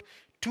as good.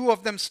 2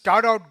 of them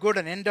start out good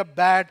and end up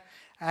bad.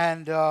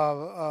 And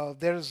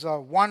there's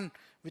one,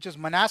 which is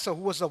Manasseh,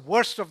 who was the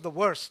worst of the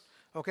worst,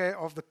 okay,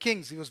 of the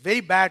kings. He was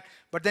very bad,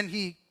 but then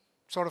he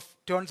sort of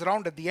turns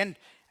around at the end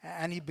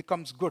and he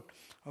becomes good,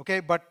 okay?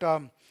 But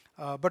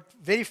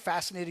very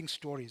fascinating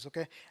stories,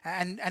 okay?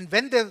 And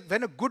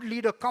when a good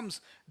leader comes,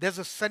 there's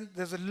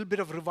a little bit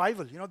of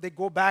revival. They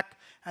go back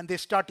and they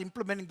start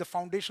implementing the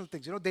foundational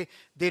things.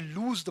 They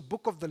lose the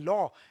book of the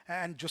law,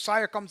 and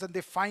Josiah comes and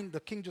they find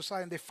the king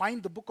Josiah and they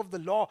find the book of the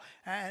law,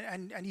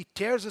 and he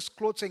tears his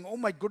clothes saying, "Oh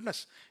my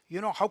goodness,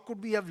 how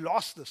could we have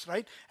lost this?"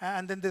 Right?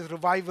 And then there's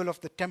revival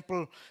of the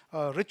temple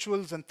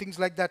rituals and things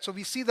like that. So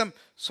we see them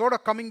sort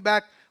of coming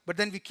back, but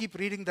then we keep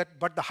reading that,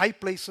 but the high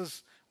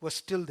places were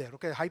still there.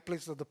 Okay, high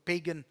places of the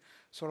pagan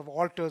sort of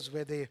altars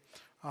where they,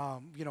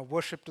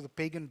 worship to the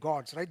pagan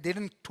gods. Right? They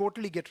didn't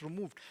totally get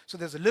removed. So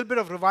there's a little bit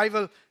of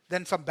revival.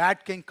 Then some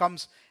bad king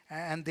comes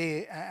and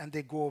they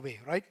go away.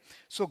 Right?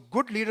 So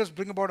good leaders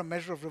bring about a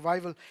measure of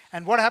revival.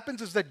 And what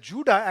happens is that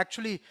Judah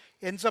actually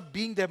ends up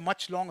being there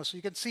much longer. So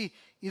you can see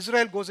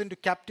Israel goes into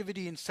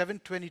captivity in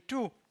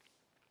 722.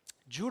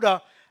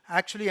 Judah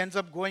actually ends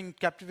up going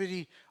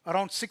captivity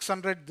around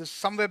 600. There's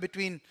somewhere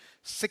between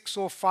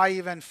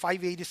 605 and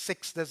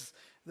 586. There's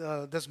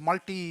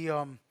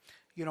multiple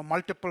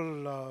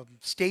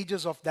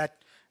stages of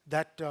that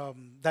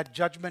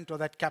judgment or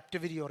that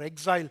captivity or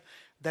exile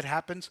that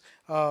happens.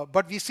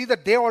 But we see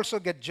that they also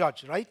get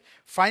judged, right?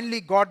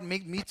 Finally, God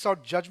metes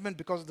out judgment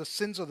because of the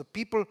sins of the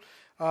people.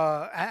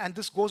 And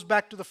this goes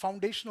back to the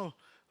foundational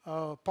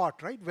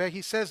part, right? Where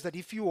he says that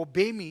if you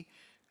obey me,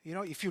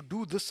 if you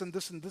do this and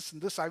this and this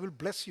and this, I will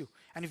bless you.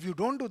 And if you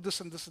don't do this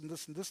and this and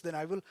this and this, then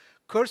I will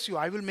curse you.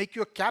 I will make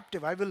you a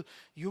captive.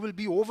 You will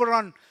be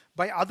overrun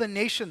by other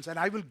nations and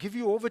I will give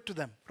you over to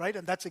them, right?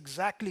 And that's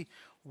exactly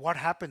what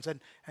happens.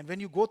 And when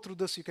you go through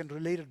this, you can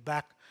relate it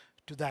back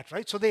to that,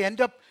 right? So they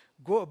end up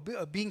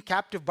being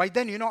captive. By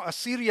then,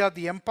 Assyria,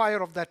 the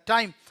empire of that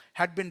time,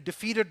 had been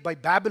defeated by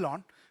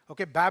Babylon.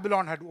 Okay,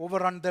 Babylon had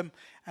overrun them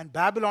and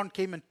Babylon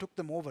came and took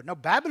them over. Now,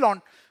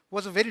 Babylon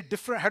had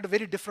a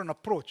very different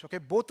approach. Okay,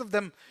 both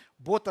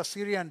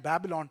Assyria and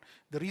Babylon,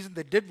 the reason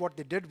they did what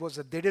they did was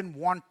that they didn't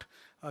want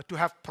to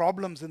have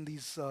problems in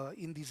these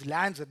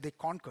lands that they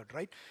conquered,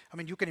 right? I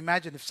mean, you can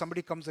imagine if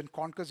somebody comes and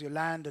conquers your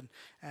land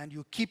and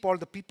you keep all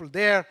the people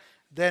there,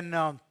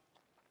 then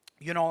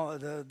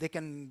they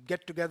can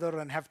get together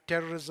and have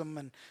terrorism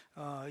and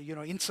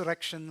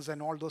insurrections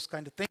and all those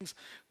kind of things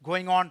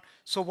going on.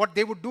 So what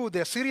they would do,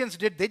 the Assyrians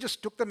did, they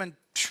just took them and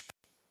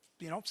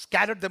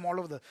scattered them all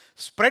over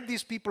spread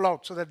these people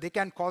out so that they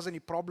can't cause any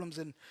problems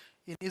in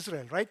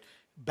Israel, right?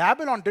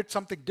 Babylon did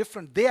something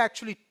different. They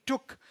actually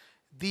took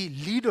the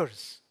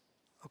leaders,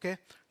 okay?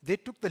 They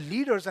took the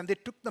leaders and they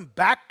took them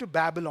back to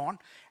Babylon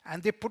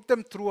and they put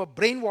them through a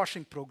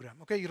brainwashing program,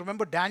 okay? You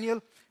remember Daniel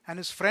and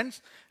his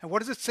friends? And what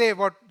does it say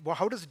about,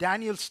 how does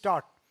Daniel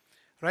start?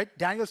 right?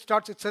 Daniel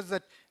starts, it says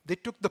that they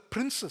took the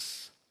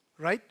princes,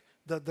 right?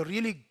 The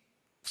really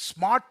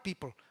smart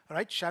people,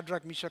 right?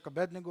 Shadrach, Meshach,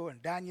 Abednego,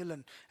 and Daniel,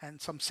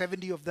 and some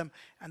 70 of them.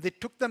 And they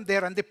took them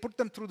there and they put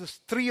them through this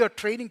 3-year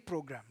training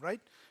program,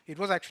 right? It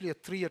was actually a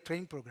 3-year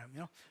training program,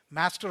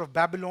 Master of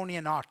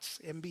Babylonian Arts,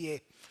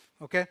 MBA,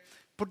 okay?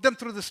 Put them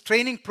through this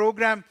training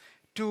program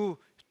to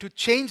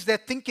change their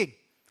thinking,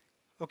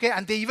 okay?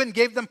 And they even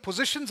gave them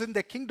positions in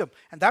their kingdom.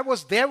 And that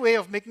was their way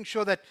of making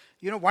sure that,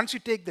 once you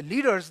take the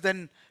leaders,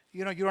 then,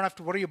 you don't have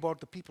to worry about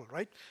the people,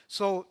 right?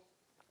 So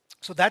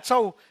that's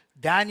how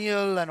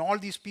Daniel and all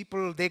these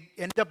people, they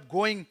end up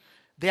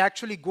they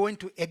actually go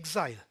into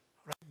exile,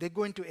 right? They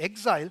go into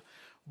exile,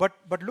 but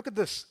look at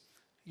this,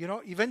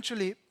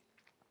 eventually,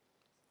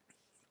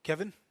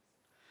 Kevin,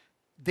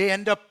 they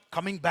end up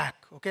coming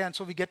back, okay? And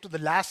so we get to the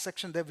last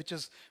section there, which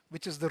is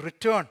the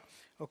return,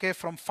 okay,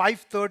 from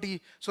 530.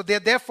 So they're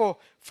there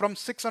from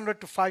 600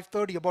 to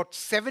 530, about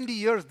 70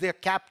 years they're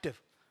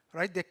captive,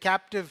 right? They're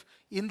captive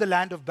in the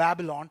land of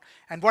Babylon.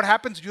 And what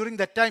happens during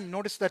that time,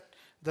 notice that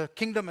the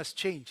kingdom has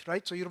changed,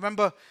 right? So you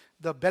remember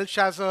the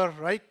Belshazzar,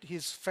 right?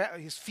 He's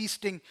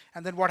feasting,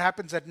 and then what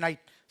happens at night?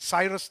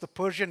 Cyrus the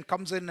Persian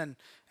comes in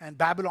and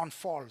Babylon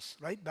falls,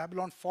 right?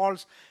 Babylon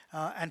falls,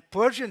 and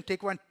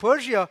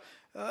Persia,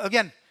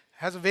 again,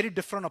 has a very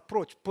different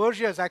approach.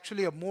 Persia is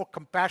actually a more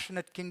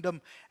compassionate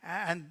kingdom,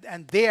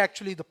 and they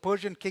actually, the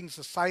Persian kings,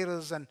 the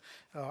Cyrus and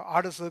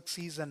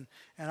Artaxerxes and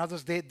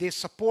others, they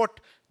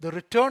support the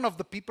return of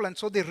the people, and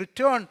so they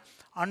return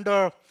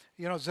under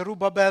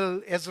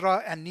Zerubbabel,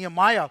 Ezra, and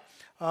Nehemiah.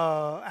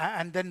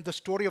 And then the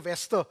story of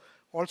Esther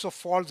also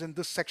falls in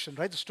this section,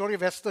 right? The story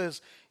of Esther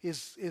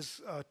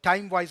is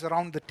time-wise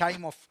around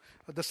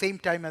the same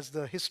time as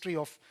the history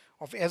of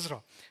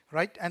Ezra,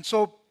 right? And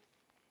so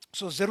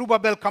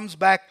Zerubbabel comes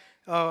back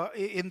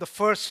in the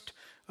first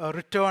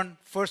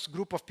first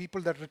group of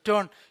people that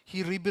return.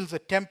 He rebuilds a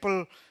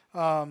temple,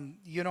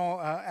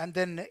 and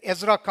then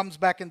Ezra comes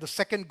back in the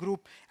second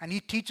group, and he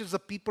teaches the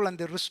people, and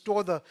they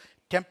restore the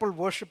temple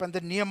worship. And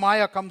then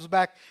Nehemiah comes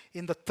back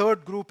in the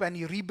third group, and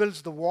he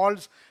rebuilds the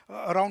walls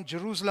around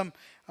Jerusalem.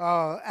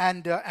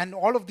 And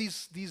all of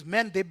these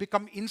men, they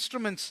become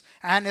instruments.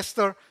 And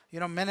Esther,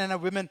 men and a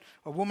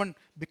woman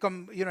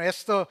become,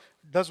 Esther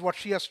does what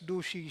she has to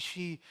do.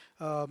 She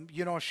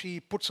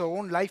puts her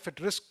own life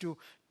at risk to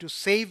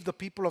save the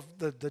people of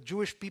the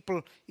Jewish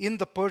people in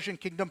the Persian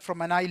kingdom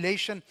from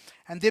annihilation.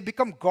 And they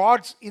become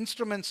God's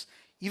instruments,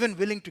 even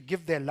willing to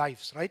give their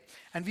lives, right?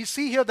 And we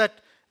see here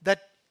that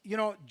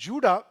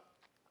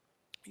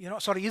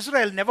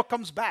Israel never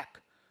comes back,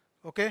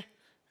 okay?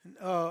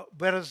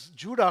 Whereas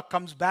Judah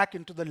comes back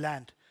into the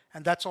land,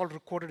 and that's all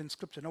recorded in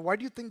Scripture. Now, why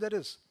do you think that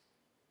is?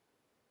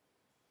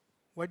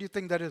 Why do you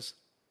think that is?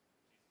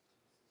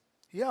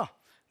 Yeah,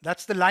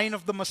 that's the line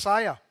of the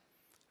Messiah,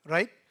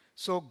 right?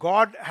 So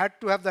God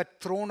had to have that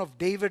throne of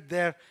David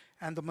there,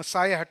 and the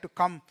Messiah had to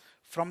come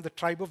from the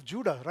tribe of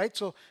Judah, right?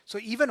 So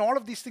even all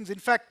of these things, in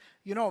fact,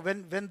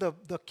 when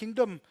the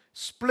kingdom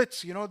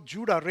splits,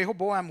 Judah,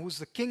 Rehoboam, who's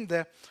the king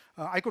there,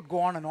 I could go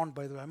on and on,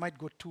 by the way. I might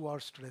go 2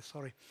 hours today,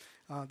 sorry.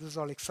 This is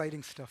all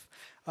exciting stuff.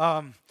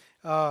 Don't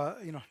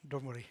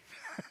worry.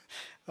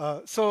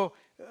 So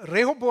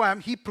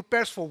Rehoboam, he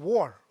prepares for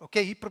war,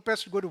 okay? He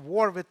prepares to go to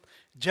war with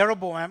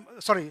Jeroboam.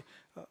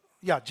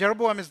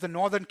 Jeroboam is the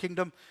northern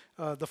kingdom,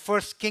 the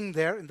first king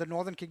there in the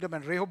northern kingdom,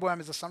 and Rehoboam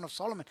is the son of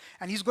Solomon.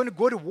 And he's going to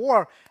go to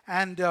war,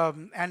 and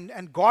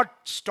God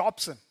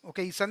stops him,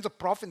 okay? He sends a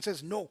prophet and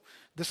says, no,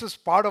 this is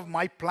part of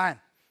my plan,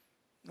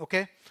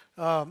 okay?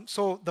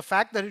 So the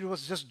fact that it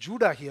was just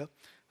Judah here,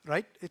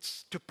 right?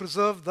 It's to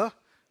preserve the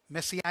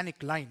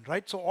messianic line,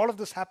 right? So all of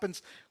this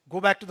happens,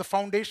 go back to the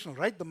foundational,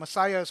 right? The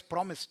Messiah is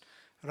promised,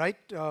 right?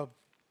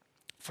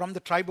 From the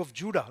tribe of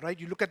Judah, right?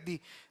 You look at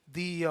the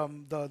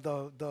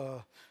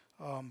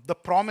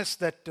promise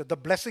that the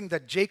blessing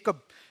that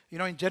Jacob,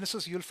 in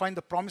Genesis, you'll find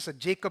the promise that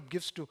Jacob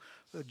gives to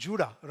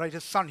Judah, right?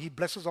 His son. He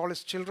blesses all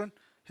his children,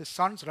 his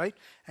sons, right?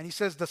 And he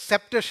says, the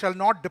scepter shall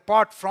not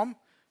depart from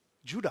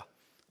Judah,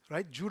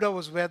 right? Judah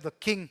was where the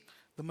king,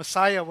 the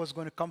Messiah, was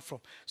going to come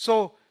from.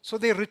 So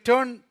they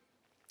return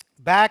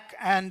back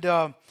and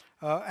are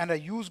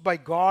used by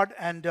God.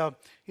 And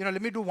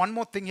let me do one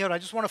more thing here. I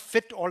just want to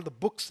fit all the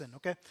books in,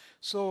 okay?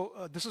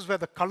 So this is where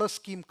the color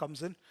scheme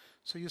comes in.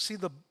 So you see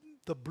the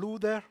blue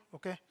there,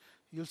 okay?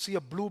 You'll see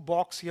a blue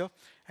box here,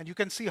 and you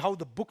can see how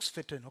the books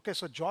fit in, okay?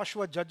 So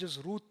Joshua, Judges,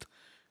 Ruth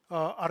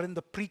are in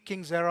the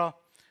pre-Kings era,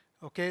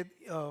 okay?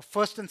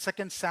 1st and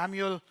 2nd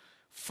Samuel,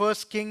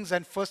 1st Kings,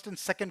 and 1st and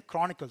 2nd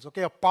Chronicles,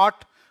 okay? A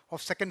part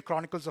of 2nd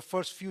Chronicles, the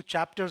first few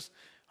chapters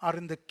are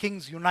in the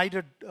Kings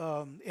United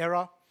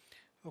era,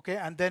 okay?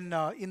 And then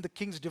in the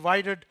Kings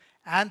Divided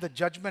and the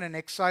Judgment and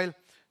Exile.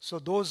 So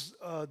those,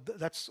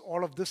 that's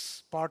all of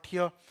this part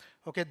here,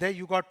 okay? There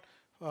you got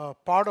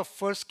part of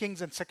 1st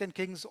Kings and 2nd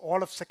Kings,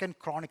 all of 2nd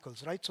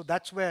Chronicles, right? So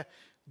that's where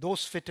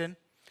those fit in,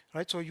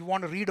 right? So you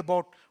want to read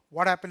about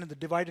what happened in the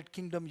divided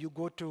kingdom, you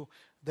go to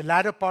the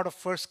latter part of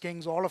 1st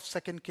Kings, all of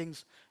 2nd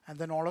Kings, and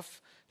then all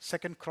of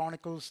 2nd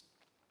Chronicles.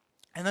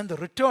 And then the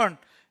return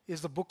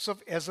is the books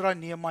of Ezra,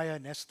 Nehemiah,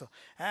 and Esther.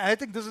 And I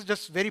think this is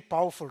just very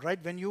powerful,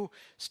 right? When you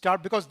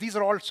start, because these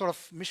are all sort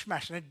of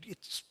mishmash, and it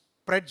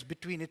spreads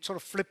between, it sort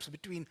of flips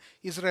between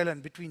Israel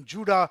and between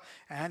Judah.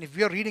 And if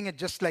we are reading it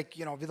just like,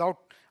 without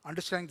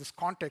understanding this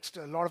context,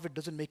 a lot of it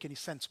doesn't make any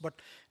sense. But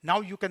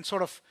now you can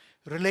sort of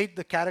relate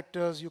the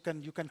characters, you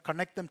can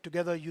connect them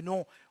together, you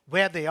know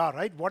where they are,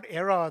 right? What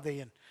era are they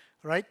in,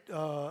 right?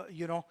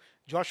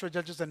 Joshua,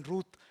 Judges, and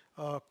Ruth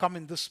come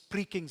in this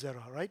pre-Kings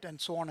era, right? And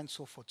so on and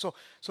so forth.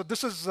 So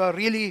this is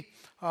really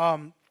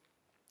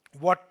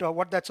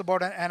what that's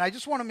about. And I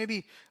just want to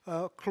maybe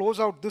close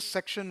out this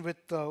section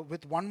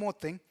with one more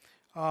thing,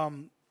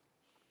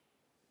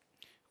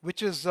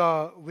 which is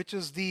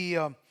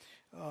the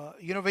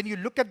when you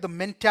look at the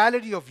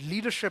mentality of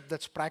leadership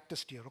that's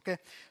practiced here. Okay,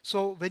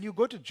 so when you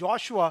go to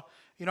Joshua,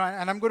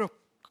 and I'm going to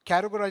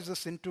categorize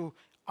this into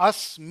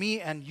us,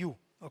 me, and you.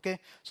 Okay,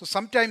 so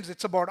sometimes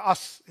it's about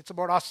us,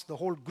 the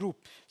whole group.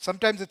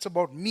 Sometimes it's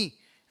about me,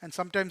 and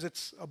sometimes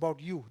it's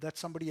about you, that's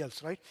somebody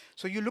else, right?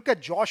 So you look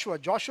at Joshua.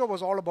 Joshua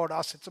was all about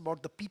us. It's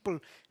about the people,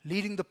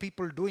 leading the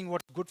people, doing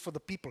what's good for the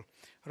people,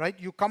 right?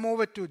 You come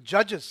over to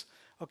Judges,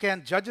 okay,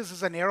 and Judges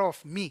is an era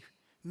of me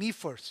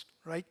first,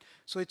 right?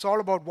 So it's all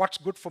about what's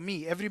good for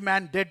me. Every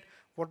man did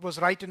what was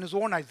right in his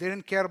own eyes. They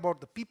didn't care about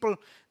the people.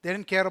 They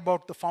didn't care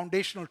about the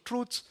foundational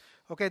truths.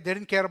 Okay, they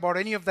didn't care about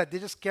any of that. They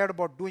just cared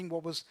about doing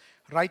what was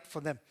right for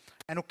them.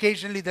 And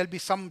occasionally there'll be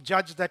some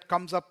judge that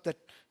comes up that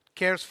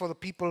cares for the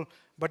people,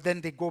 but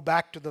then they go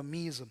back to the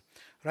meism,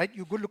 right?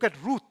 You go look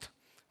at Ruth.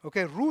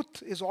 Okay,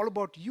 Ruth is all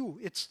about you.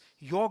 It's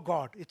your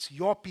God. It's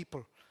your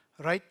people,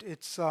 right?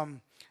 It's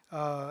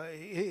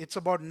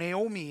about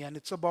Naomi, and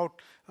it's about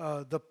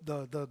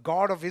the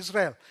God of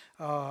Israel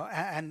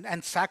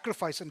and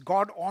sacrifice. And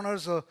God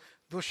honors her,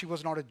 though she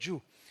was not a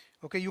Jew.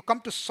 Okay, you come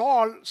to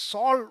Saul.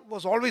 Saul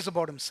was always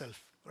about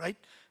himself, right?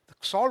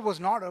 Saul was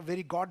not a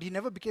very he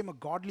never became a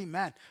godly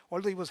man,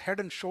 although he was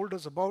head and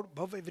shoulders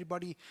above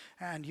everybody,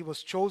 and he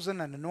was chosen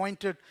and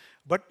anointed,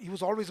 but he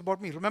was always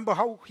about me. Remember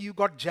how he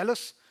got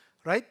jealous,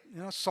 right?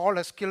 Saul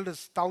has killed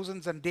his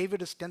thousands and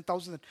David is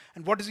 10,000.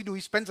 And what does he do? He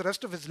spends the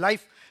rest of his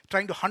life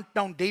trying to hunt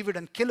down David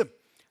and kill him,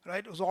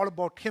 right? It was all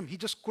about him. He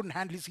just couldn't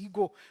handle his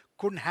ego,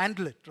 couldn't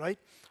handle it, right?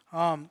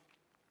 And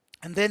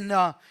then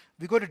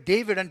we go to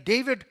David, and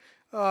David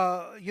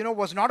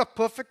was not a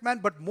perfect man,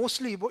 but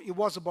mostly it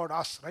was about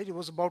us, right? It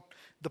was about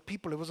the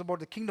people. It was about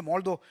the kingdom,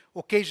 although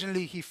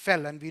occasionally he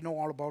fell, and we know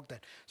all about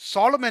that.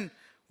 Solomon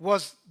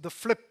was the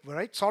flip,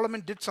 right?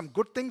 Solomon did some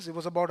good things. It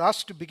was about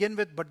us to begin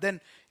with, but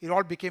then it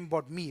all became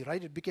about me,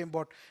 right? It became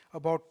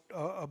about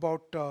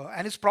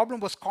and his problem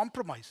was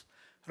compromise,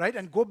 right?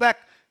 And go back,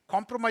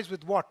 compromise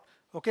with what?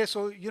 Okay,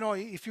 so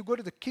if you go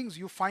to the Kings,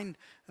 you find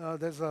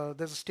there's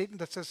a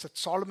statement that says that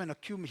Solomon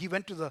he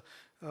went to the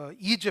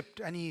Egypt,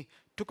 and he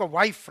took a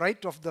wife,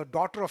 right, of the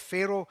daughter of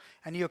Pharaoh,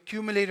 and he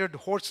accumulated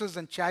horses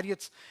and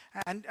chariots.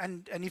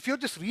 And if you're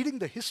just reading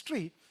the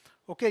history,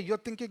 okay, you're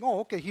thinking,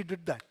 oh, okay, he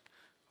did that.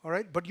 All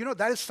right, but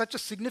that is such a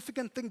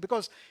significant thing,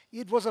 because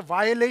it was a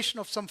violation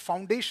of some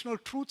foundational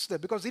truths there.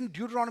 Because in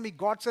Deuteronomy,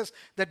 God says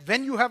that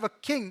when you have a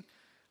king,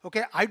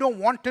 okay, I don't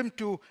want him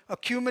to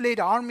accumulate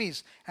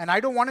armies, and I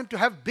don't want him to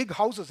have big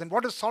houses. And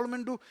what does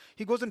Solomon do?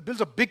 He goes and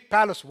builds a big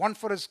palace, one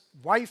for his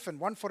wife and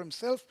one for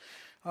himself.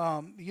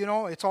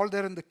 It's all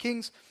there in the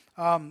Kings.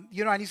 And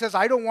he says,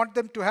 I don't want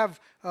them to have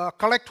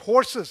collect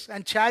horses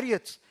and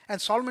chariots.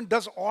 And Solomon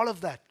does all of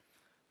that.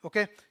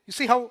 Okay, you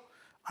see how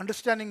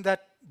understanding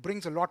that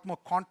brings a lot more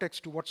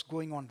context to what's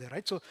going on there,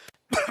 right? So,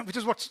 which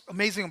is what's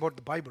amazing about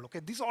the Bible. Okay,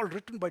 these are all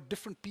written by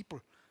different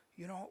people.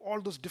 All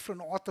those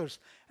different authors,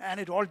 and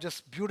it all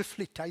just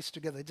beautifully ties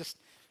together. It just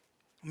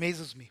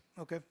amazes me.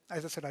 Okay,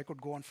 as I said, I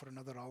could go on for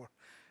another hour.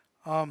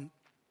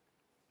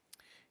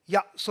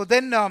 So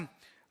then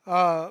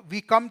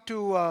we come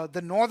to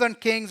the northern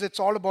kings. It's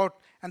all about,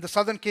 and the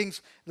southern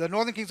kings. The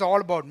northern kings are all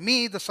about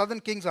me. The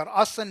southern kings are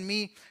us and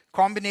me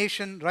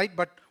combination, right?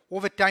 But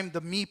over time,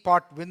 the me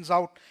part wins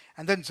out.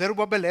 And then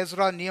Zerubbabel,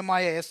 Ezra,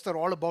 Nehemiah, Esther,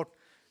 all about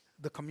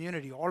the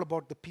community, all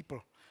about the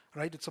people.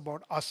 Right? It's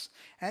about us.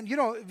 And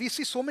we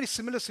see so many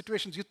similar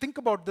situations. You think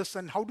about this,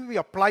 and how do we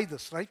apply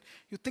this, right?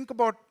 You think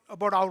about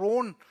our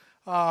own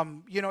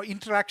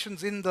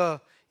interactions in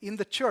the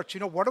church.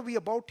 What are we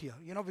about here?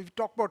 We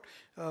talk about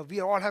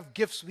we all have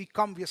gifts. We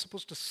come, we are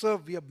supposed to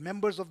serve. We are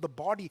members of the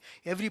body,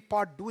 every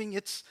part doing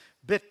its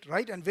bit,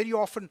 right? And very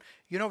often,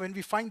 when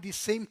we find these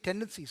same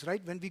tendencies,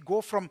 right? When we go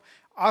from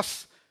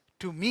us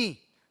to me,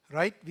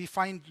 right, we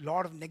find a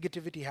lot of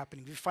negativity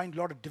happening. We find a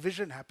lot of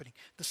division happening.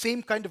 The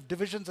same kind of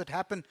divisions that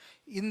happen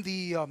in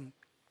the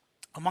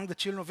among the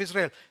children of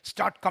Israel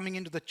start coming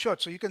into the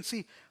church. So you can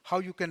see how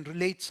you can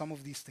relate some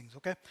of these things.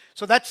 Okay,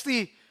 so that's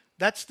the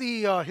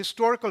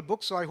historical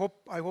book. So I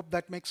hope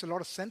that makes a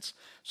lot of sense.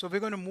 So we're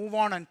going to move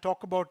on and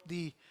talk about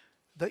the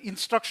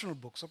instructional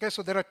books. Okay,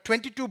 so there are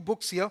 22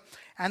 books here,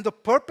 and the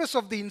purpose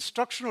of the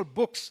instructional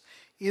books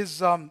is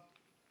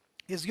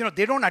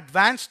they don't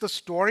advance the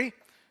story.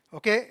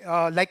 Okay,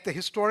 like the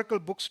historical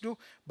books do,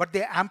 but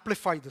they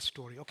amplify the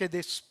story. Okay,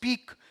 they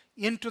speak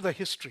into the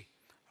history,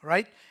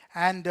 right?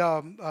 and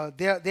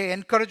their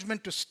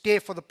encouragement to stay,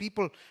 for the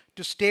people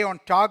to stay on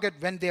target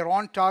when they're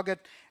on target,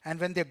 and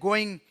when they're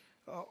going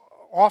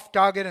off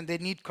target and they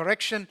need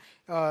correction,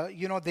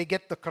 they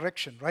get the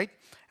correction, right?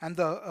 And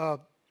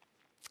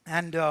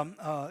and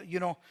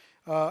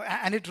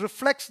it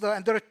reflects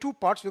and there are two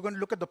parts. We're going to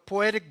look at the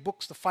poetic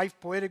books, the 5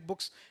 poetic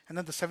books, and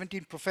then the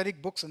 17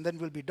 prophetic books, and then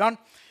we'll be done.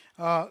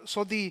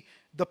 So the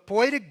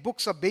poetic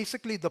books are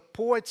basically, the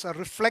poets are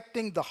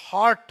reflecting the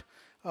heart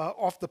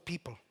of the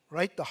people,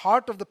 right? The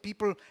heart of the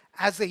people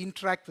as they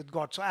interact with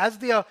God. So as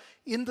they are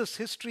in this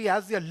history,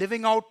 as they are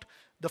living out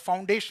the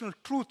foundational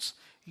truths,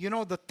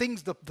 the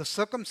things, the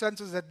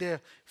circumstances that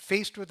they're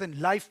faced with in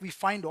life, we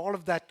find all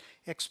of that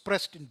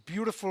expressed in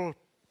beautiful,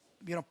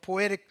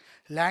 poetic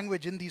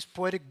language in these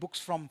poetic books,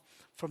 from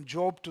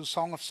Job to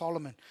Song of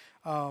Solomon.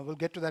 We'll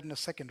get to that in a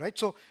second, right?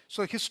 So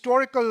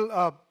historical,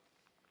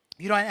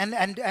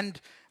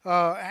 and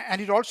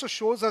it also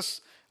shows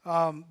us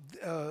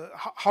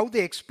how they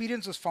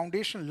experience this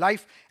foundational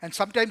life, and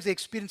sometimes they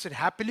experience it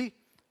happily,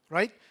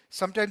 right?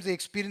 Sometimes they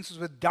experience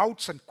it with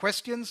doubts and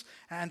questions,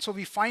 and so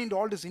we find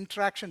all this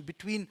interaction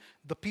between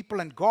the people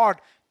and God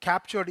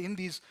captured in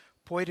these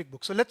poetic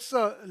books. So let's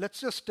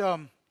just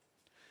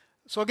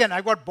so again,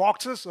 I got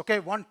boxes, okay,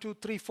 1, 2,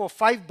 3, 4,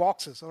 5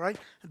 boxes, all right?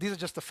 These are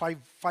just the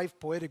five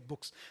poetic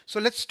books. So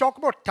let's talk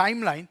about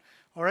timeline,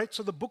 all right?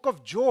 So the book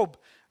of Job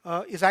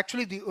is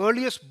actually the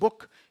earliest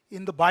book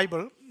in the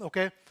Bible,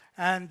 okay?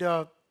 And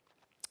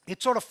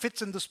it sort of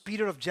fits in this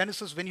period of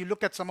Genesis. When you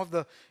look at some of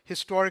the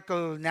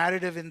historical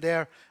narrative in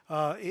there,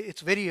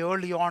 it's very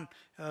early on.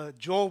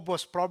 Job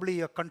was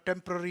probably a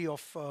contemporary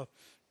of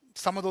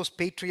some of those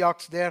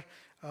patriarchs there.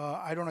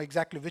 I don't know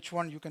exactly which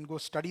one. You can go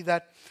study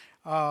that.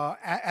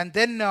 And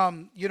then,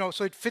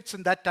 so it fits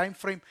in that time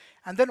frame.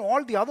 And then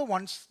all the other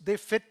ones, they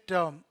fit,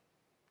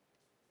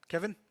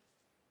 Kevin?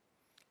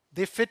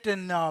 They fit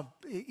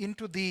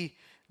into the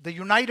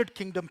United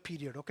Kingdom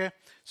period, okay?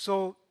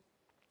 So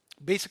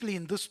basically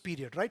in this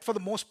period, right, for the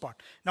most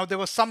part. Now, there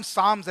were some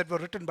Psalms that were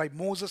written by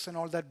Moses and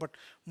all that, but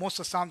most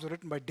of the Psalms were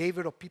written by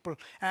David or people.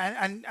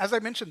 And as I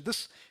mentioned,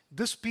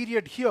 this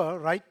period here,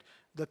 right,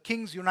 the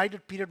King's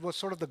United period was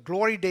sort of the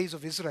glory days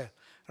of Israel,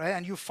 right?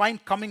 And you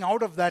find coming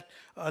out of that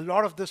a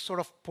lot of this sort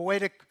of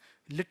poetic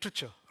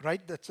literature,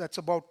 right? That's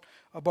about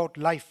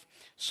life.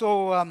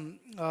 So, and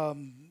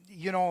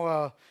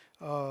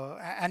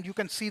you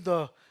can see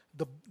the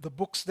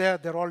books there,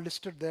 they're all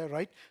listed there,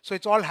 right? So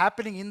it's all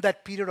happening in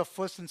that period of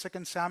 1st and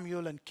 2nd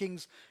Samuel and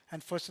Kings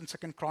and 1st and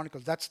 2nd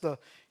Chronicles. That's the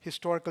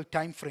historical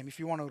time frame, if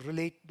you want to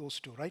relate those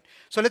two, right?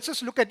 So let's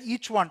just look at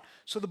each one.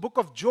 So the book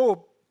of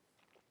Job,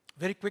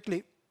 very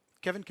quickly.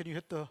 Kevin, can you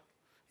hit the...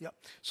 Yeah.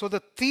 So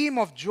the theme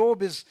of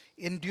Job is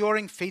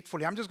enduring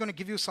faithfully. I'm just going to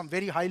give you some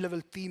very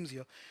high-level themes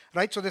here,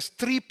 right? So there's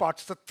 3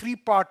 parts. The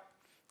 3-part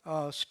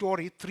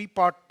story,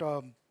 3-part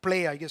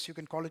play, I guess you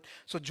can call it.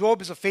 So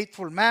Job is a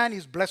faithful man.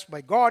 He's blessed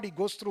by God. He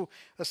goes through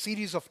a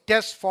series of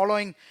tests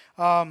following,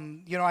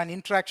 an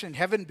interaction in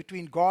heaven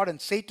between God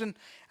and Satan.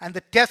 And the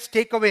tests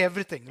take away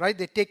everything, right?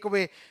 They take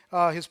away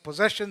his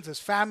possessions, his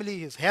family,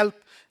 his health,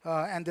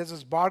 and there's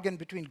this bargain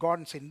between God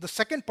and Satan. The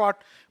second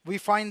part, we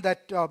find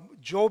that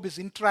Job is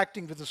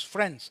interacting with his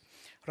friends,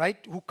 right,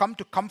 who come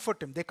to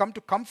comfort him. They come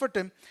to comfort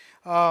him,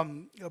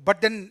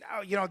 but then,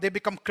 they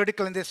become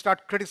critical and they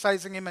start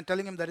criticizing him and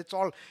telling him that it's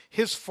all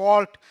his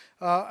fault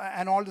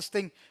and all this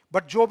thing.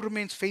 But Job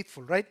remains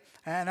faithful, right?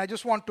 And I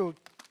just want to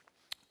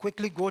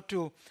quickly go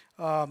to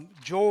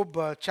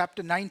Job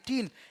chapter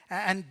 19.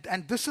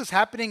 And this is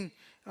happening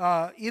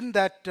in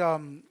that,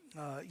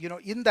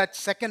 in that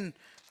second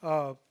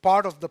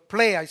part of the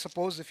play, I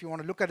suppose, if you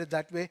want to look at it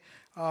that way.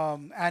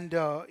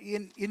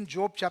 In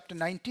Job chapter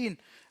 19,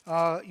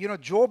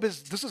 Job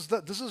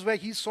this is where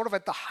he's sort of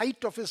at the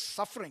height of his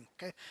suffering.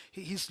 Okay,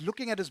 he's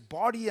looking at his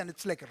body and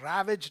it's like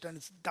ravaged and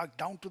it's dug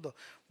down to the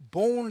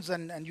bones,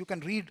 and you can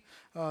read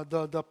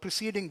the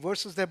preceding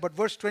verses there. But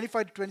verse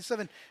 25 to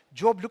 27,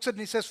 Job looks at it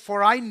and he says,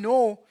 "For I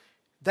know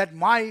that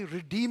my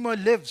Redeemer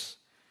lives,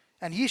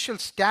 and he shall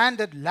stand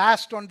at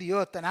last on the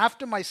earth. And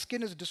after my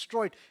skin is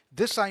destroyed,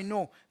 this I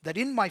know, that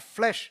in my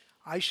flesh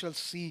I shall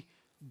see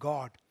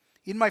God.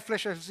 In my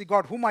flesh I shall see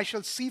God, whom I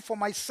shall see for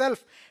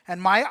myself,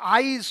 and my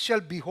eyes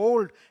shall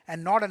behold,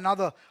 and not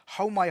another,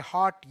 how my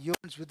heart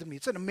yearns within me."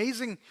 It's an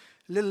amazing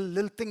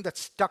little thing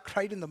that's stuck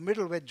right in the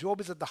middle, where Job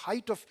is at the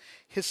height of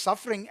his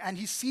suffering, and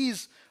he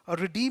sees a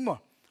Redeemer,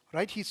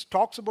 right? He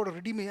talks about a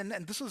Redeemer,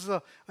 and this is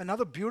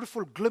another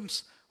beautiful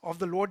glimpse of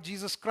the Lord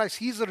Jesus Christ.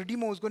 He's a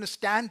Redeemer who's going to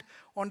stand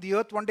on the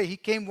earth one day. He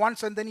came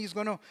once, and then he's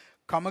going to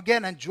come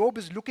again, and Job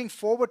is looking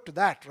forward to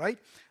that, right?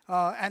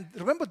 And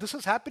remember, this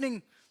is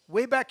happening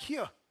way back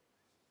here.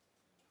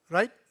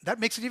 Right? That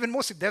makes it even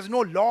more sick. There's no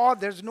law,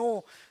 there's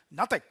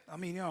nothing. I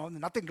mean,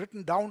 nothing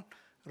written down,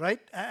 right?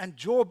 And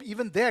Job,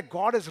 even there,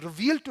 God has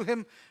revealed to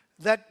him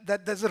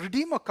that there's a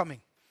Redeemer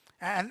coming.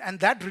 And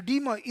that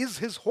Redeemer is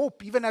his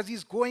hope, even as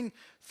he's going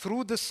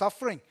through this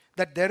suffering,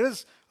 that there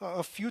is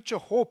a future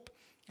hope.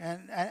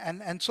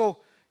 And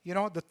so,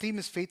 the theme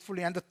is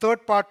faithfully. And the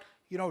third part,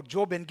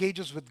 Job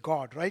engages with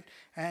God, right?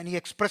 And he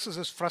expresses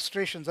his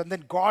frustrations, and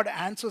then God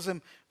answers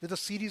him with a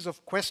series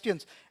of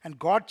questions, and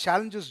God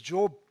challenges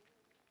Job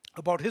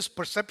about his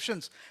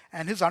perceptions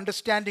and his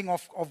understanding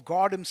of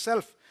God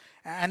himself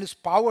and his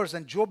powers,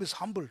 and Job is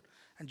humbled.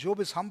 And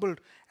Job is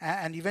humbled,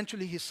 and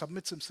eventually he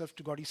submits himself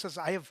to God. He says,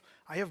 I have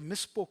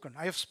misspoken.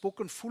 I have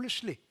spoken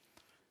foolishly.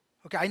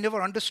 Okay, I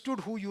never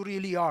understood who you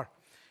really are.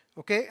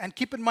 Okay, and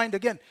keep in mind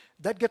again,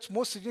 that gets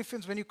more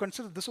significance when you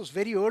consider this was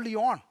very early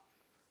on,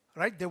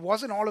 right? There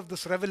wasn't all of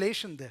this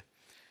revelation there.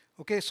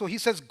 Okay, so he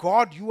says,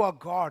 God, you are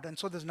God. And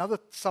so there's another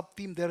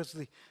sub-theme there is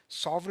the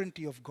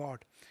sovereignty of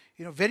God.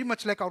 Very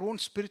much like our own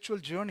spiritual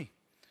journey,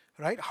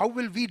 right? How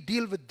will we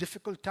deal with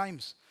difficult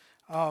times?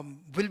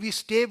 Will we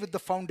stay with the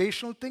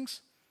foundational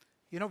things?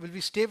 Will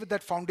we stay with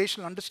that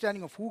foundational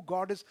understanding of who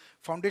God is,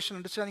 foundational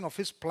understanding of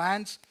his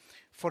plans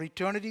for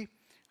eternity?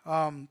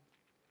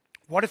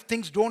 What if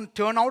things don't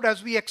turn out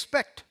as we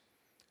expect?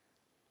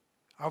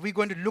 Are we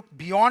going to look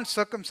beyond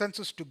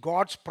circumstances to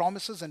God's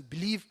promises and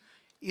believe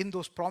in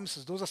those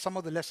promises? Those are some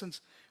of the lessons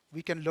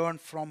we can learn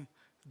from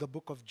the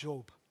book of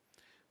Job.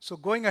 So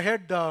going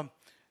ahead,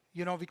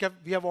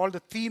 we have all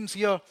the themes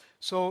here.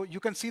 So you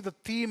can see the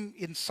theme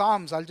in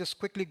Psalms. I'll just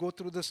quickly go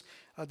through this.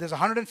 There's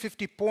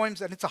 150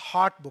 poems, and it's a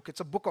heart book. It's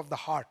a book of the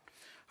heart,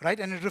 right?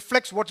 And it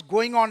reflects what's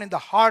going on in the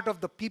heart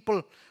of the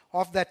people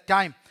of that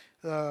time.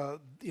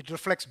 It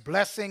reflects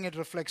blessing, it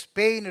reflects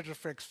pain, it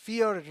reflects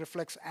fear, it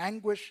reflects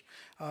anguish,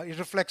 it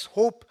reflects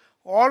hope,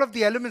 all of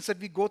the elements that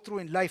we go through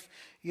in life.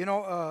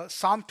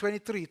 Psalm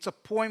 23, it's a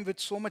poem with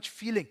so much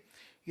feeling.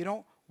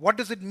 What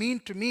does it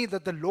mean to me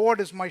that the Lord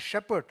is my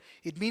shepherd?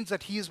 It means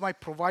that he is my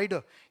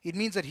provider. It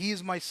means that he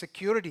is my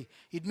security.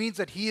 It means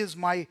that he is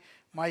my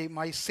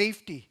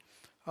safety.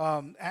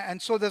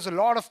 And so there's a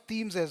lot of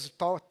themes. There's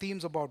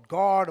themes about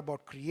God,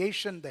 about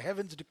creation. The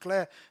heavens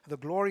declare the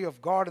glory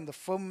of God, and the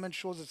firmament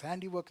shows his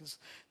handiwork. There's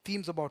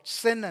themes about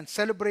sin and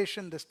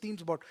celebration. There's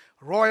themes about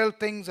royal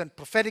things and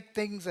prophetic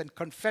things and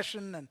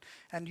confession.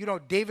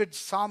 And David's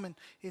psalm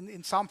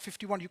in Psalm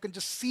 51, you can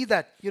just see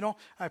that.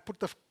 I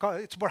put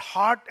it's about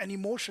heart and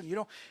emotion.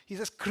 He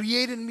says,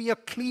 create in me a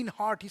clean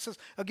heart. He says,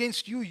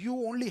 against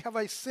you only have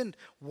I sinned.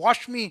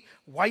 Wash me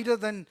whiter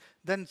than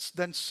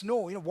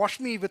snow. Wash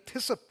me with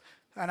hyssop,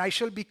 and I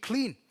shall be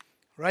clean,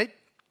 right?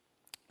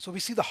 So we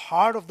see the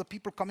heart of the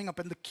people coming up,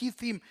 and the key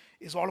theme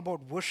is all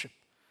about worship.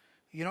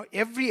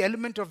 Every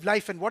element of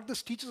life, and what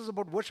this teaches us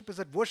about worship is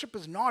that worship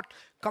is not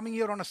coming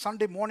here on a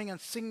Sunday morning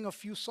and singing a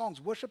few songs.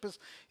 Worship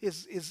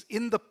is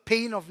in the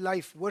pain of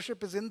life.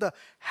 Worship is in the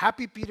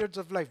happy periods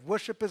of life.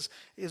 Worship is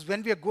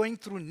when we are going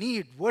through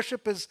need.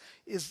 Worship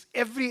is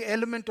every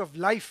element of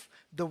life.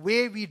 The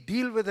way we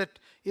deal with it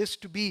is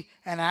to be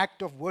an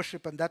act of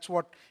worship, and that's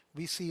what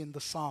we see in the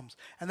Psalms.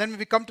 And then when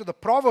we come to the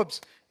Proverbs,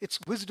 it's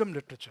wisdom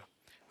literature,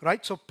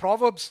 right? So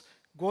Proverbs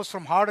goes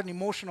from heart and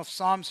emotion of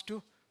Psalms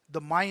to the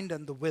mind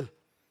and the will,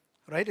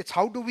 right? It's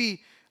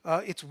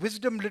it's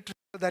wisdom literature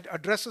that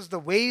addresses the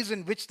ways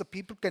in which the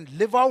people can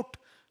live out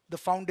the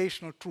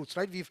foundational truths,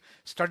 right? We've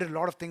studied a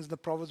lot of things in the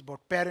Proverbs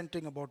about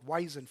parenting, about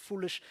wise and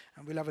foolish,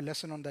 and we'll have a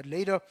lesson on that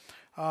later.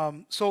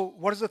 So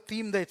what is the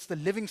theme there? It's the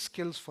living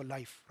skills for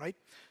life, right?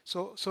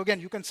 So again,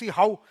 you can see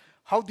how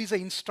these are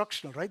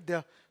instructional, right?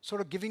 They're sort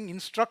of giving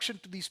instruction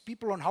to these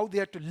people on how they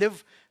are to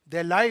live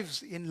their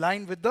lives in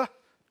line with the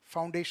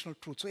foundational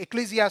truth. So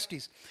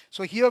Ecclesiastes.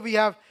 So here we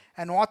have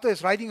an author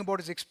is writing about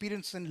his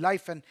experience in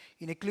life, and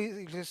in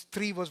Ecclesiastes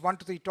 3 verse 1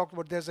 to 3 he talked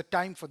about there's a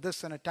time for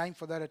this and a time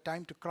for that, a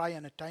time to cry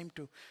and a time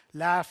to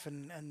laugh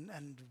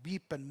and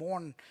weep and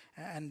mourn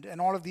and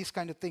all of these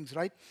kind of things,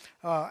 right?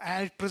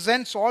 And it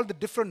presents all the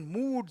different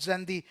moods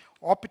and the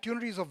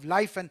opportunities of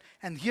life, and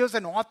here's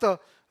an author,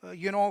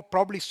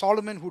 probably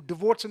Solomon, who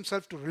devotes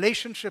himself to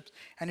relationships,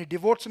 and he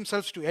devotes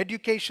himself to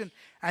education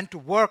and to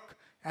work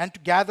and to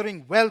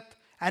gathering wealth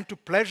and to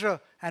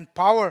pleasure and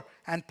power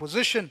and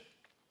position.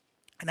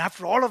 And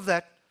after all of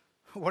that,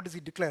 what does he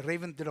declare?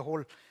 Raven did a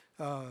whole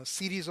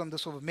series on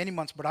this over many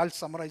months, but I'll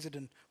summarize it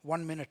in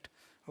 1 minute.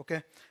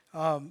 Okay?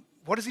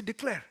 What does he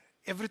declare?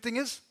 Everything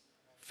is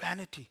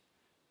vanity.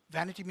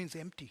 Vanity means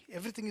empty.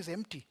 Everything is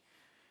empty.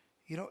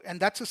 And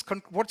that's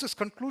what's his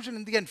conclusion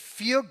in the end?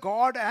 Fear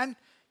God and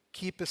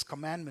keep his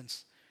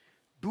commandments.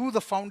 Do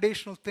the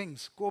foundational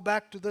things. Go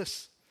back to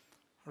this,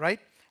 right?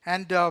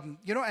 And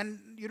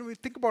we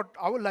think about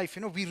our life.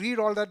 We read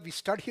all that, we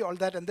study all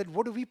that, and then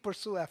what do we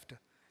pursue after?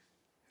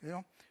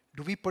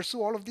 Do we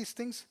pursue all of these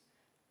things?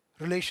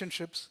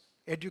 Relationships,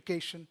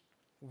 education,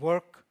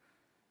 work,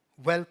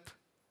 wealth,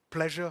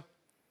 pleasure,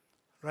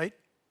 right?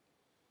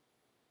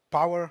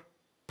 Power,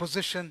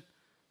 position,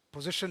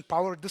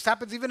 power. This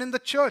happens even in the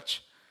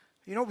church.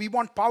 We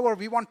want power,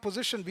 we want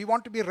position, we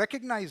want to be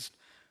recognized,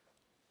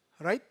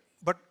 right?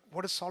 But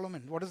what is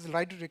Solomon? What does the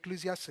writer of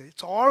Ecclesiastes say?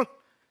 It's all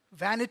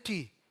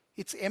vanity.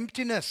 It's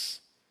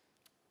emptiness,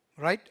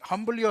 right?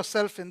 Humble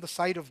yourself in the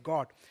sight of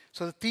God.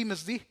 So the theme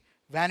is the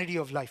vanity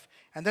of life.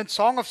 And then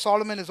Song of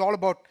Solomon is all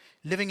about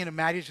living in a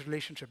marriage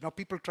relationship. Now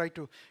people try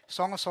to,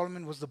 Song of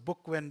Solomon was the book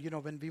when,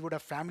 when we would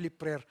have family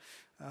prayer,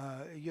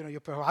 you know,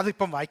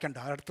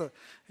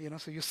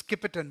 so you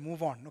skip it and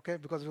move on, okay,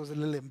 because it was a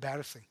little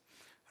embarrassing,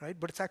 right?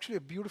 But it's actually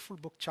a beautiful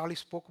book. Charlie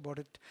spoke about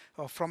it,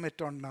 from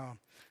it on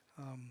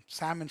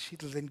Sam and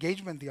Sheetal's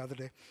engagement the other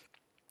day.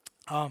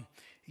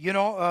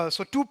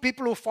 So two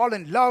people who fall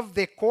in love,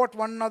 they court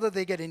one another,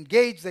 they get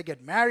engaged, they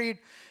get married,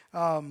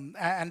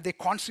 and they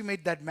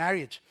consummate that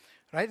marriage,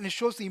 right? And it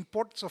shows the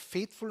importance of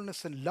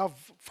faithfulness and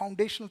love,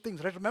 foundational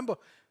things, right? Remember,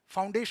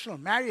 foundational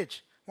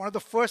marriage, one of the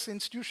first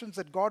institutions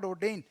that God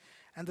ordained.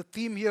 And the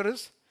theme here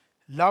is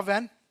love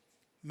and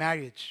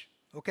marriage,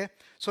 okay?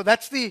 So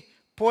that's the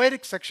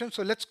poetic section.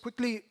 So let's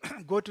quickly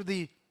go to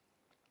the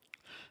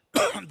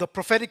the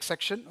prophetic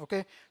section,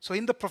 okay? So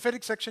in the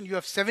prophetic section, you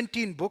have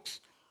 17 books.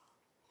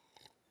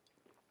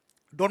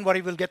 Don't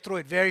worry, we'll get through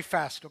it very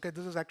fast, okay?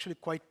 This is actually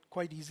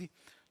quite easy.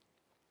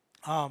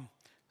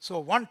 So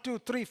 1, 2,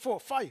 3, 4,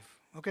 5,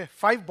 okay?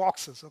 5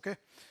 boxes, okay?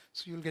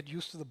 So you'll get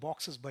used to the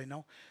boxes by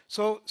now.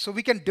 So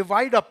we can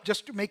divide up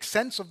just to make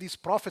sense of these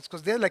prophets,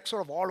 because they're like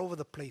sort of all over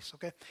the place,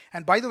 okay?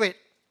 And by the way,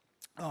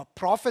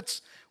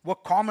 prophets were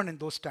common in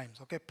those times,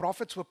 okay?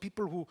 Prophets were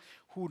people who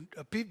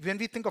when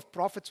we think of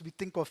prophets, we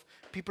think of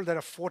people that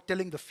are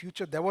foretelling the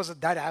future. There was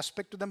that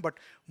aspect to them, but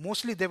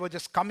mostly they were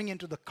just coming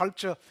into the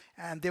culture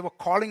and they were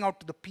calling out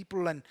to the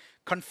people and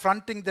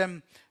confronting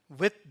them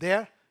with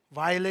their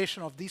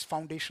violation of these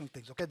foundational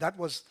things, okay? That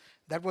was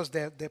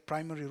their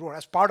primary role.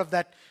 As part of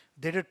that,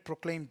 they did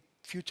proclaim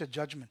future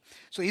judgment.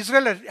 So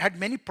Israel had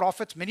many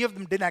prophets. Many of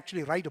them didn't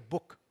actually write a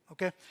book,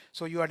 okay?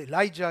 So you had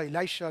Elijah,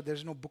 Elisha.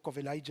 There's no book of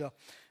Elijah,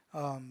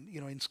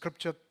 in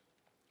Scripture.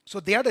 So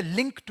they had a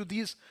link to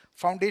these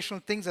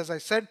foundational things, as I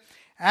said,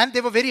 and they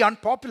were very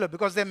unpopular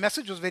because their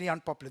message was very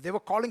unpopular. They were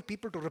calling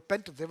people to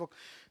repentance.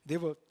 They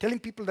were telling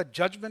people that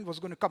judgment was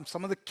going to come.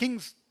 Some of the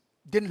kings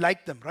didn't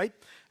like them, right?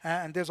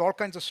 And there's all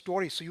kinds of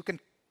stories. So you can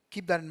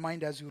keep that in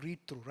mind as you read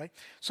through, right?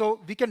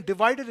 So we can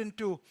divide it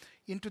into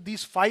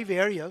these 5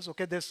 areas,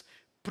 okay? There's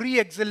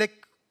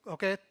pre-exilic,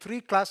 okay?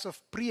 3 classes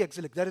of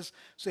pre-exilic. That is,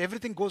 so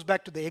everything goes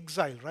back to the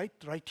exile, right?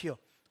 Right here,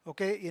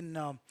 okay? In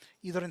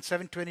either in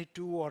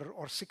 722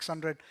 or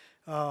 600.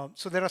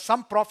 So there are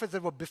some prophets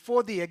that were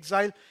before the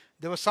exile.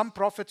 There were some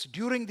prophets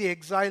during the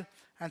exile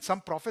and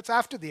some prophets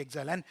after the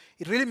exile. And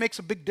it really makes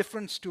a big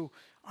difference to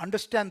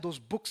understand those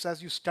books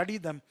as you study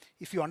them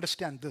if you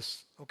understand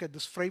this, okay,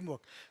 this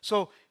framework.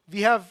 So we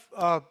have,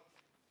 12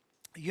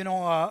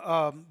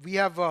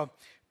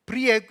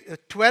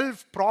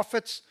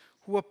 prophets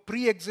who were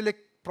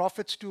pre-exilic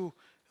prophets to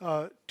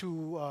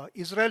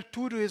Israel,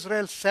 2 to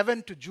Israel,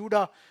 7 to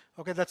Judah,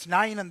 okay, that's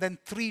 9, and then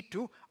 3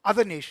 to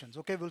other nations,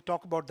 okay, we'll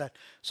talk about that.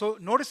 So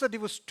notice that it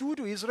was 2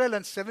 to Israel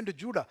and 7 to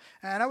Judah.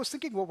 And I was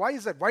thinking, well, why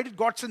is that? Why did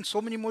God send so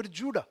many more to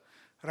Judah,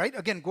 right?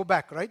 Again, go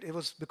back, right? It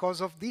was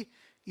because of the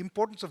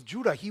importance of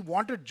Judah. He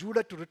wanted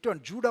Judah to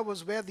return. Judah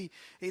was where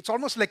it's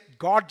almost like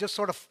God just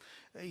sort of,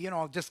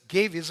 just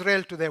gave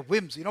Israel to their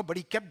whims, but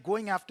he kept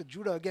going after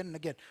Judah again and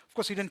again. Of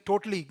course, he didn't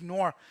totally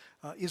ignore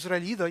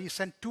Israel either. He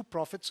sent 2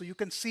 prophets. So you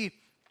can see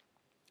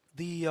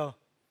the,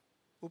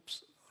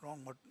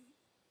 wrong one.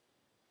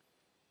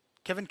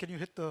 Kevin, can you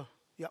hit the,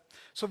 yeah.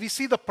 So we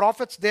see the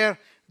prophets there,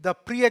 the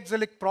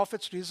pre-exilic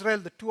prophets to Israel.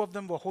 The 2 of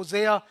them were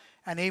Hosea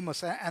and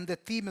Amos. And the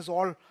theme is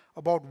all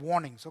about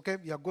warnings, okay?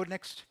 Yeah, go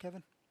next,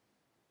 Kevin.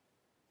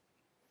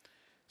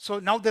 So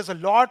now there's a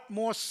lot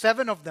more,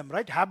 7 of them,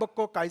 right?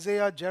 Habakkuk,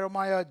 Isaiah,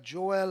 Jeremiah,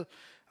 Joel,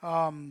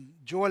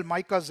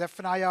 Micah,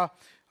 Zephaniah,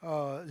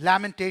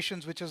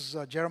 Lamentations, which is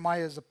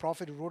Jeremiah is the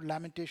prophet who wrote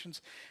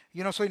Lamentations.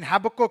 So in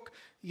Habakkuk,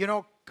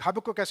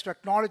 Habakkuk has to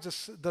acknowledge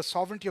the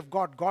sovereignty of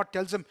God. God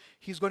tells him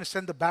he's going to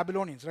send the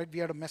Babylonians, right? We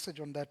had a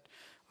message on that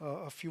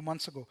a few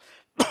months ago.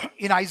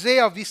 In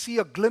Isaiah, we see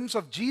a glimpse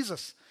of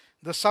Jesus,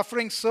 the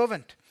suffering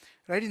servant,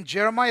 right? In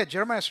Jeremiah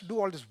has to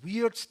do all this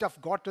weird stuff.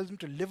 God tells him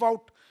to live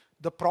out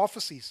the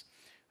prophecies,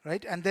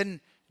 right? And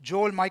then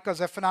Joel, Micah,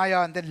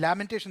 Zephaniah, and then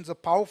Lamentations, a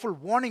powerful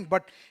warning.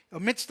 But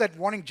amidst that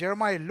warning,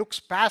 Jeremiah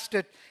looks past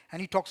it and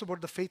he talks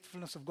about the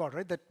faithfulness of God,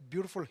 right? That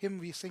beautiful hymn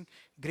we sing,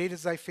 "Great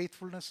is thy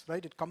faithfulness,"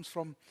 right? It comes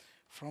from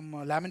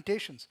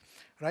Lamentations,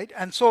 right?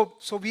 And so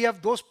we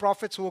have those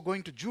prophets who are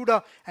going to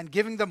Judah and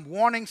giving them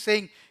warning,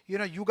 saying,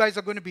 you guys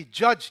are going to be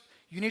judged.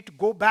 You need to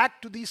go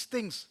back to these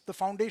things, the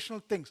foundational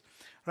things,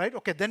 right?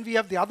 Okay, then we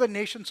have the other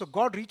nations. So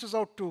God reaches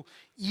out to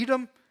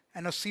Edom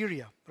and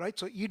Assyria, right?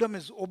 So Edom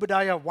is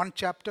Obadiah 1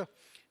 chapter,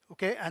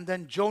 okay? And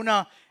then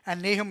Jonah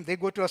and Nahum, they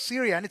go to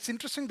Assyria. And it's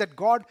interesting that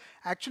God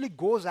actually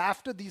goes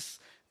after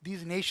these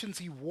nations.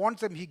 He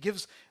warns them. He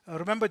gives,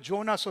 remember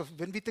Jonah. So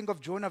when we think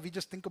of Jonah, we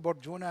just think about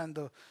Jonah and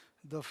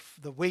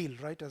the whale,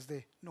 right? As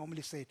they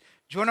normally say it.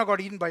 Jonah got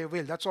eaten by a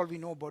whale. That's all we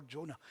know about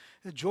Jonah.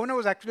 Jonah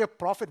was actually a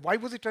prophet. Why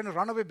was he trying to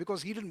run away?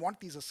 Because he didn't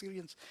want these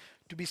Assyrians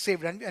to be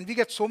saved. And we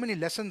get so many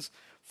lessons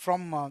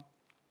from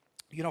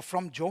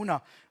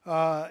Jonah.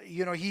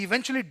 He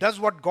eventually does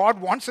what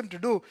God wants him to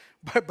do,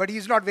 but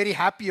he's not very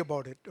happy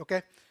about it,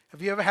 okay?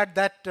 Have you ever had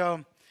that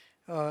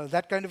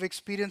kind of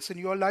experience in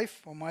your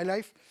life or my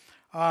life?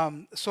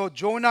 So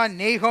Jonah,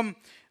 Nahum,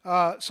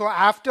 so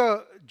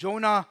after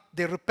Jonah,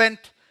 they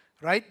repent,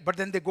 right? But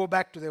then they go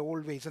back to their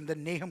old ways, and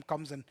then Nahum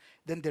comes and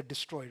then they're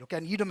destroyed. Okay,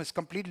 and Edom is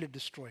completely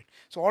destroyed.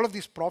 So all of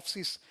these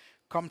prophecies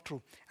come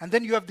true. And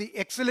then you have the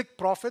exilic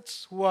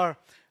prophets who are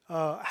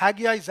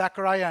Haggai,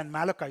 Zechariah, and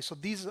Malachi. So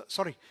these,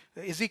 sorry,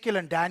 Ezekiel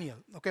and Daniel.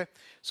 Okay,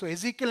 so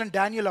Ezekiel and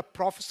Daniel are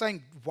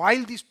prophesying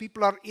while these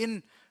people are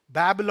in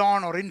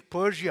Babylon or in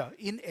Persia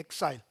in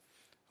exile.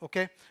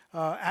 Okay,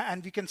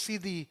 and we can see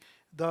the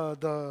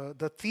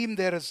theme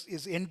there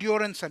is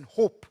endurance and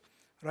hope,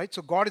 right?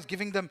 So God is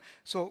giving them,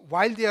 so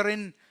while they are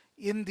in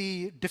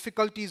the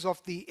difficulties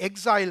of the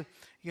exile,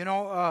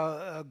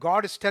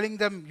 God is telling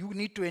them, you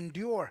need to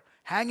endure,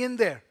 hang in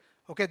there.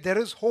 Okay, there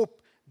is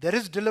hope, there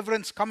is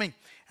deliverance coming.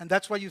 And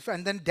that's why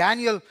and then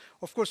Daniel,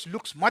 of course,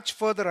 looks much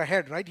further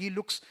ahead, right? He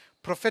looks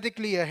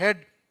prophetically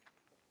ahead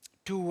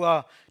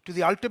to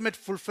the ultimate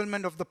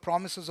fulfillment of the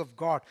promises of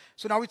God.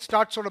 So now it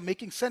starts sort of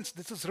making sense.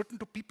 This is written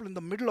to people in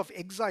the middle of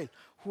exile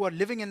who are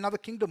living in another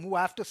kingdom, who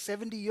after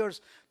 70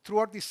 years,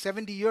 throughout these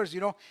 70 years,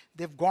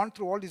 they've gone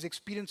through all these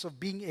experience of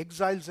being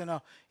exiles in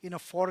a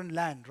foreign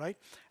land, right?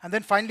 And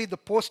then finally the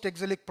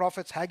post-exilic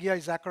prophets, Haggai,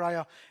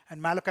 Zechariah,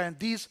 and Malachi, and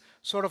these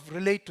sort of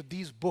relate to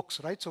these books,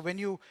 right? So when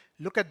you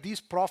look at these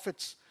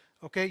prophets,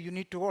 okay, you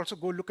need to also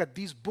go look at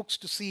these books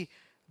to see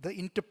the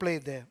interplay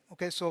there.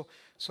 Okay, so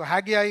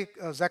Haggai,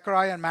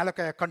 Zechariah, and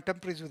Malachi are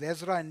contemporaries with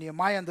Ezra and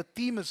Nehemiah, and the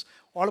theme is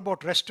all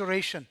about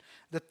restoration.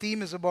 The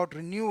theme is about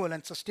renewal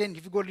and sustain.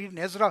 If you go read in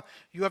Ezra,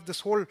 you have this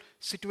whole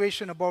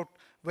situation about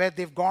where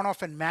they've gone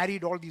off and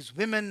married all these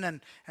women,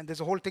 and there's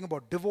a whole thing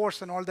about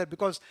divorce and all that,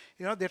 because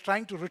they're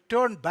trying to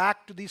return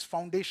back to these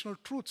foundational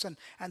truths, and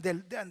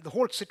the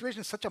whole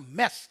situation is such a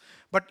mess.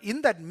 But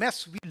in that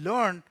mess, we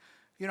learn,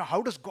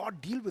 how does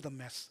God deal with a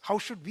mess? How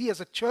should we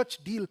as a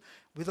church deal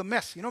with a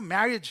mess?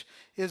 Marriage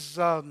is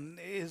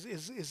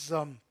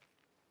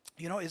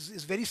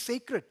very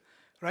sacred,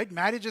 right?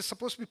 Marriage is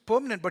supposed to be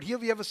permanent, but here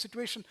we have a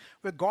situation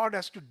where God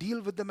has to deal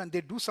with them, and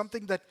they do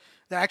something that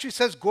actually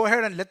says, go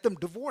ahead and let them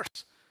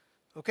divorce.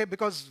 Okay,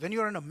 because when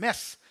you're in a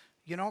mess,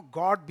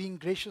 God being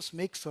gracious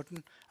makes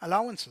certain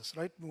allowances,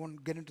 right? We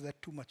won't get into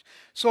that too much.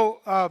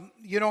 So,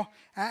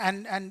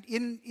 and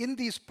in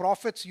these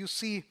prophets, you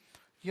see,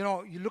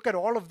 you look at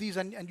all of these,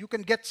 and you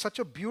can get such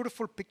a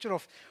beautiful picture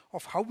of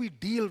how we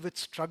deal with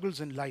struggles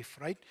in life,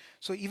 right?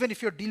 So even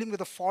if you're dealing with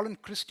a fallen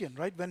Christian,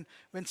 right?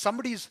 When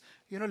somebody's,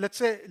 let's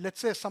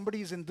say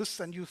somebody's in this,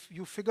 and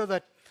you figure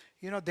that,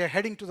 they're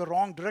heading to the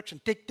wrong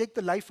direction. Take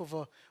the life of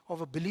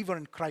a believer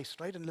in Christ,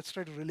 right? And let's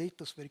try to relate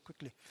this very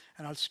quickly,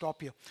 and I'll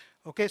stop here.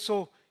 Okay,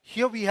 so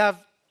here we have,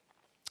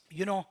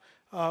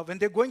 when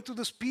they're going through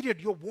this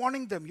period, you're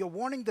warning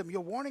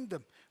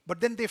them, but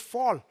then they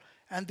fall.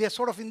 And they're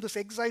sort of in this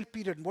exile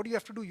period. And what do you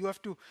have to do? You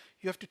have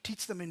to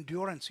teach them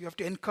endurance. You have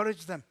to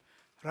encourage them,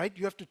 right?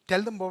 You have to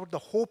tell them about the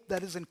hope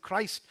that is in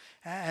Christ,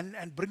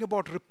 and bring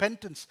about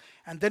repentance,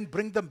 and then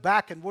bring them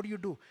back. And what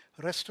do?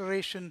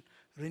 Restoration,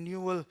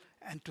 renewal,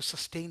 and to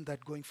sustain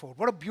that going forward.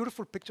 What a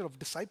beautiful picture of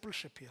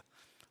discipleship here,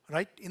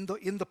 right? In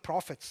the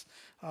prophets,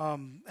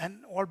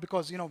 and all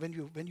because when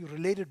you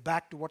relate it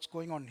back to what's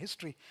going on in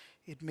history,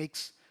 it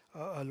makes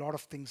a lot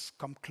of things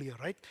come clear,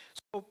 right?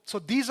 So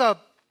these are.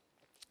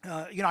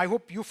 I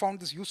hope you found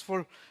this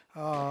useful.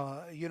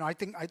 I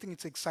think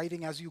it's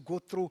exciting as you go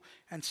through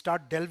and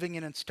start delving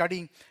in and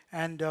studying.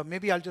 And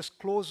maybe I'll just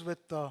close with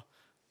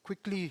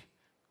quickly.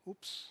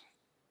 Oops.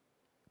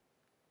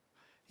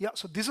 Yeah.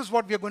 So this is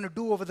what we are going to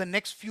do over the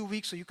next few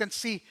weeks. So you can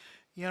see,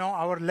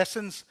 our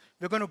lessons.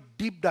 We're going to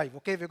deep dive.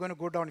 Okay. We're going to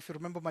go down. If you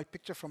remember my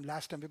picture from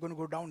last time, we're going to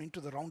go down into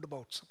the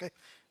roundabouts. Okay.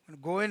 We're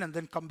going to go in and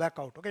then come back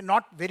out. Okay.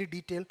 Not very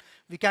detailed.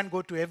 We can't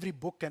go to every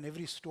book and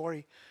every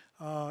story.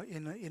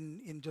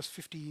 In just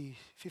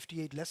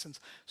 58 lessons.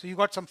 So you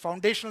got some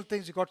foundational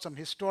things, you got some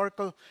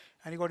historical,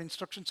 and you got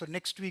instruction. So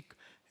next week,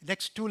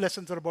 next two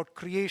lessons are about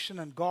creation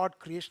and God,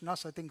 creation,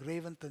 us. I think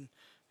Revant and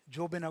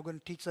Jobin are going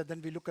to teach that.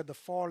 Then we look at the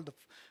fall,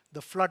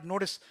 the flood.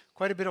 Notice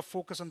quite a bit of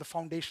focus on the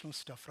foundational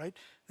stuff, right?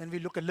 Then we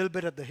look a little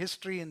bit at the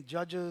history and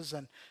Judges,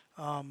 and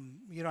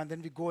and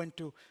then we go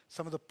into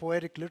some of the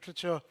poetic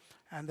literature,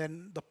 and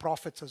then the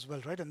prophets as well,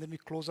 right? And then we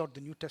close out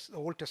the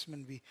Old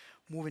Testament, we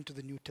move into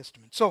the New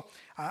Testament. So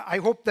I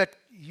hope that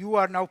you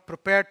are now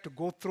prepared to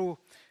go through,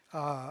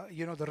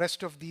 the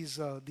rest of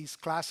these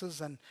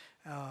classes, and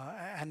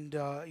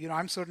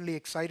I'm certainly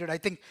excited. I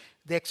think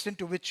the extent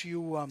to which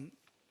you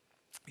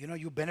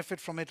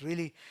benefit from it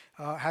really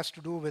has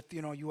to do with,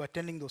 you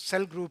attending those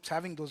cell groups,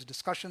 having those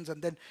discussions,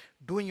 and then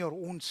doing your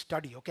own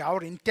study. Okay,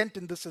 our intent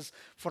in this is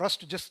for us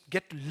to just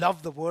get to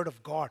love the Word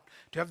of God,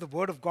 to have the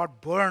Word of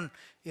God burn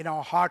in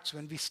our hearts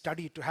when we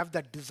study, to have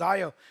that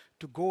desire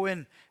to go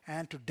in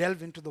and to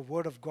delve into the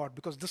Word of God,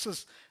 because this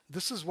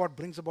is what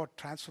brings about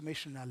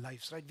transformation in our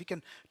lives, right? We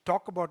can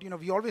talk about,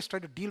 we always try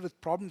to deal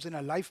with problems in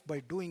our life by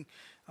doing,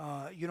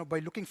 by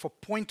looking for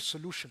point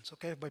solutions,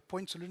 okay? By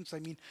point solutions, I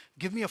mean,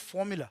 give me a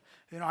formula.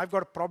 I've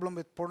got a problem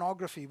with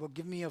pornography, well,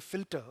 give me a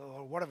filter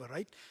or whatever,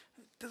 right?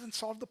 It doesn't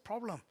solve the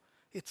problem.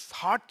 It's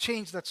heart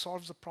change that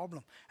solves the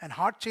problem. And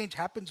heart change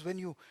happens when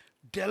you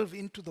delve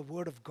into the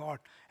Word of God.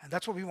 And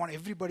that's what we want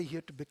everybody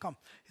here to become.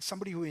 Is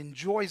somebody who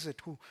enjoys it,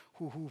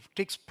 who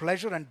takes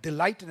pleasure and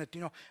delight in it.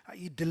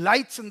 He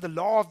delights in the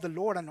law of the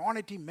Lord, and on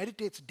it he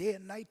meditates day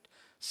and night.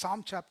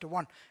 Psalm chapter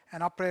 1.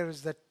 And our prayer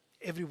is that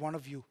every one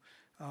of you,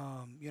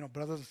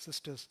 brothers and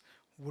sisters,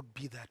 would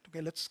be that.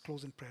 Okay, let's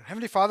close in prayer.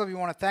 Heavenly Father, we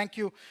want to thank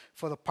you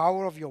for the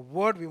power of your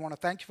word. We want to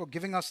thank you for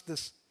giving us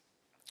this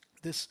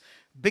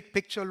big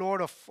picture,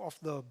 Lord, of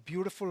the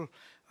beautiful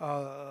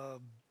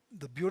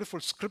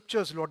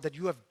scriptures, Lord, that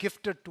you have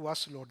gifted to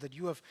us, Lord, that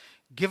you have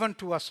given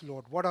to us,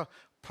 Lord. What a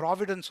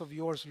providence of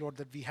yours, Lord,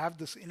 that we have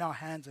this in our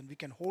hands and we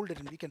can hold it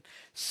and we can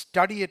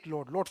study it,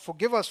 Lord. Lord,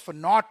 forgive us for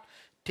not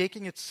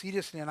taking it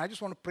seriously. And I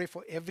just want to pray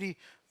for every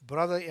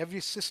brother,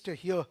 every sister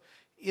here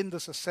in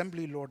this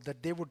assembly, Lord,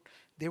 that they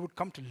would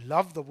come to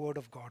love the Word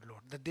of God,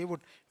 Lord, that they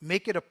would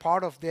make it a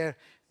part of their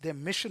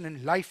mission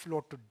in life,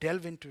 Lord, to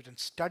delve into it and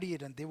study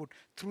it, and they would,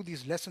 through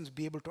these lessons,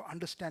 be able to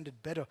understand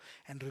it better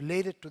and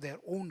relate it to their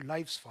own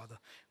lives, Father.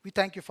 We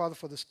thank you, Father,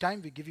 for this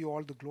time. We give you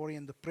all the glory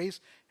and the praise,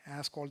 and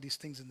ask all these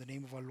things in the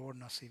name of our Lord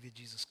and our Savior,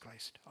 Jesus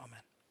Christ.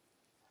 Amen.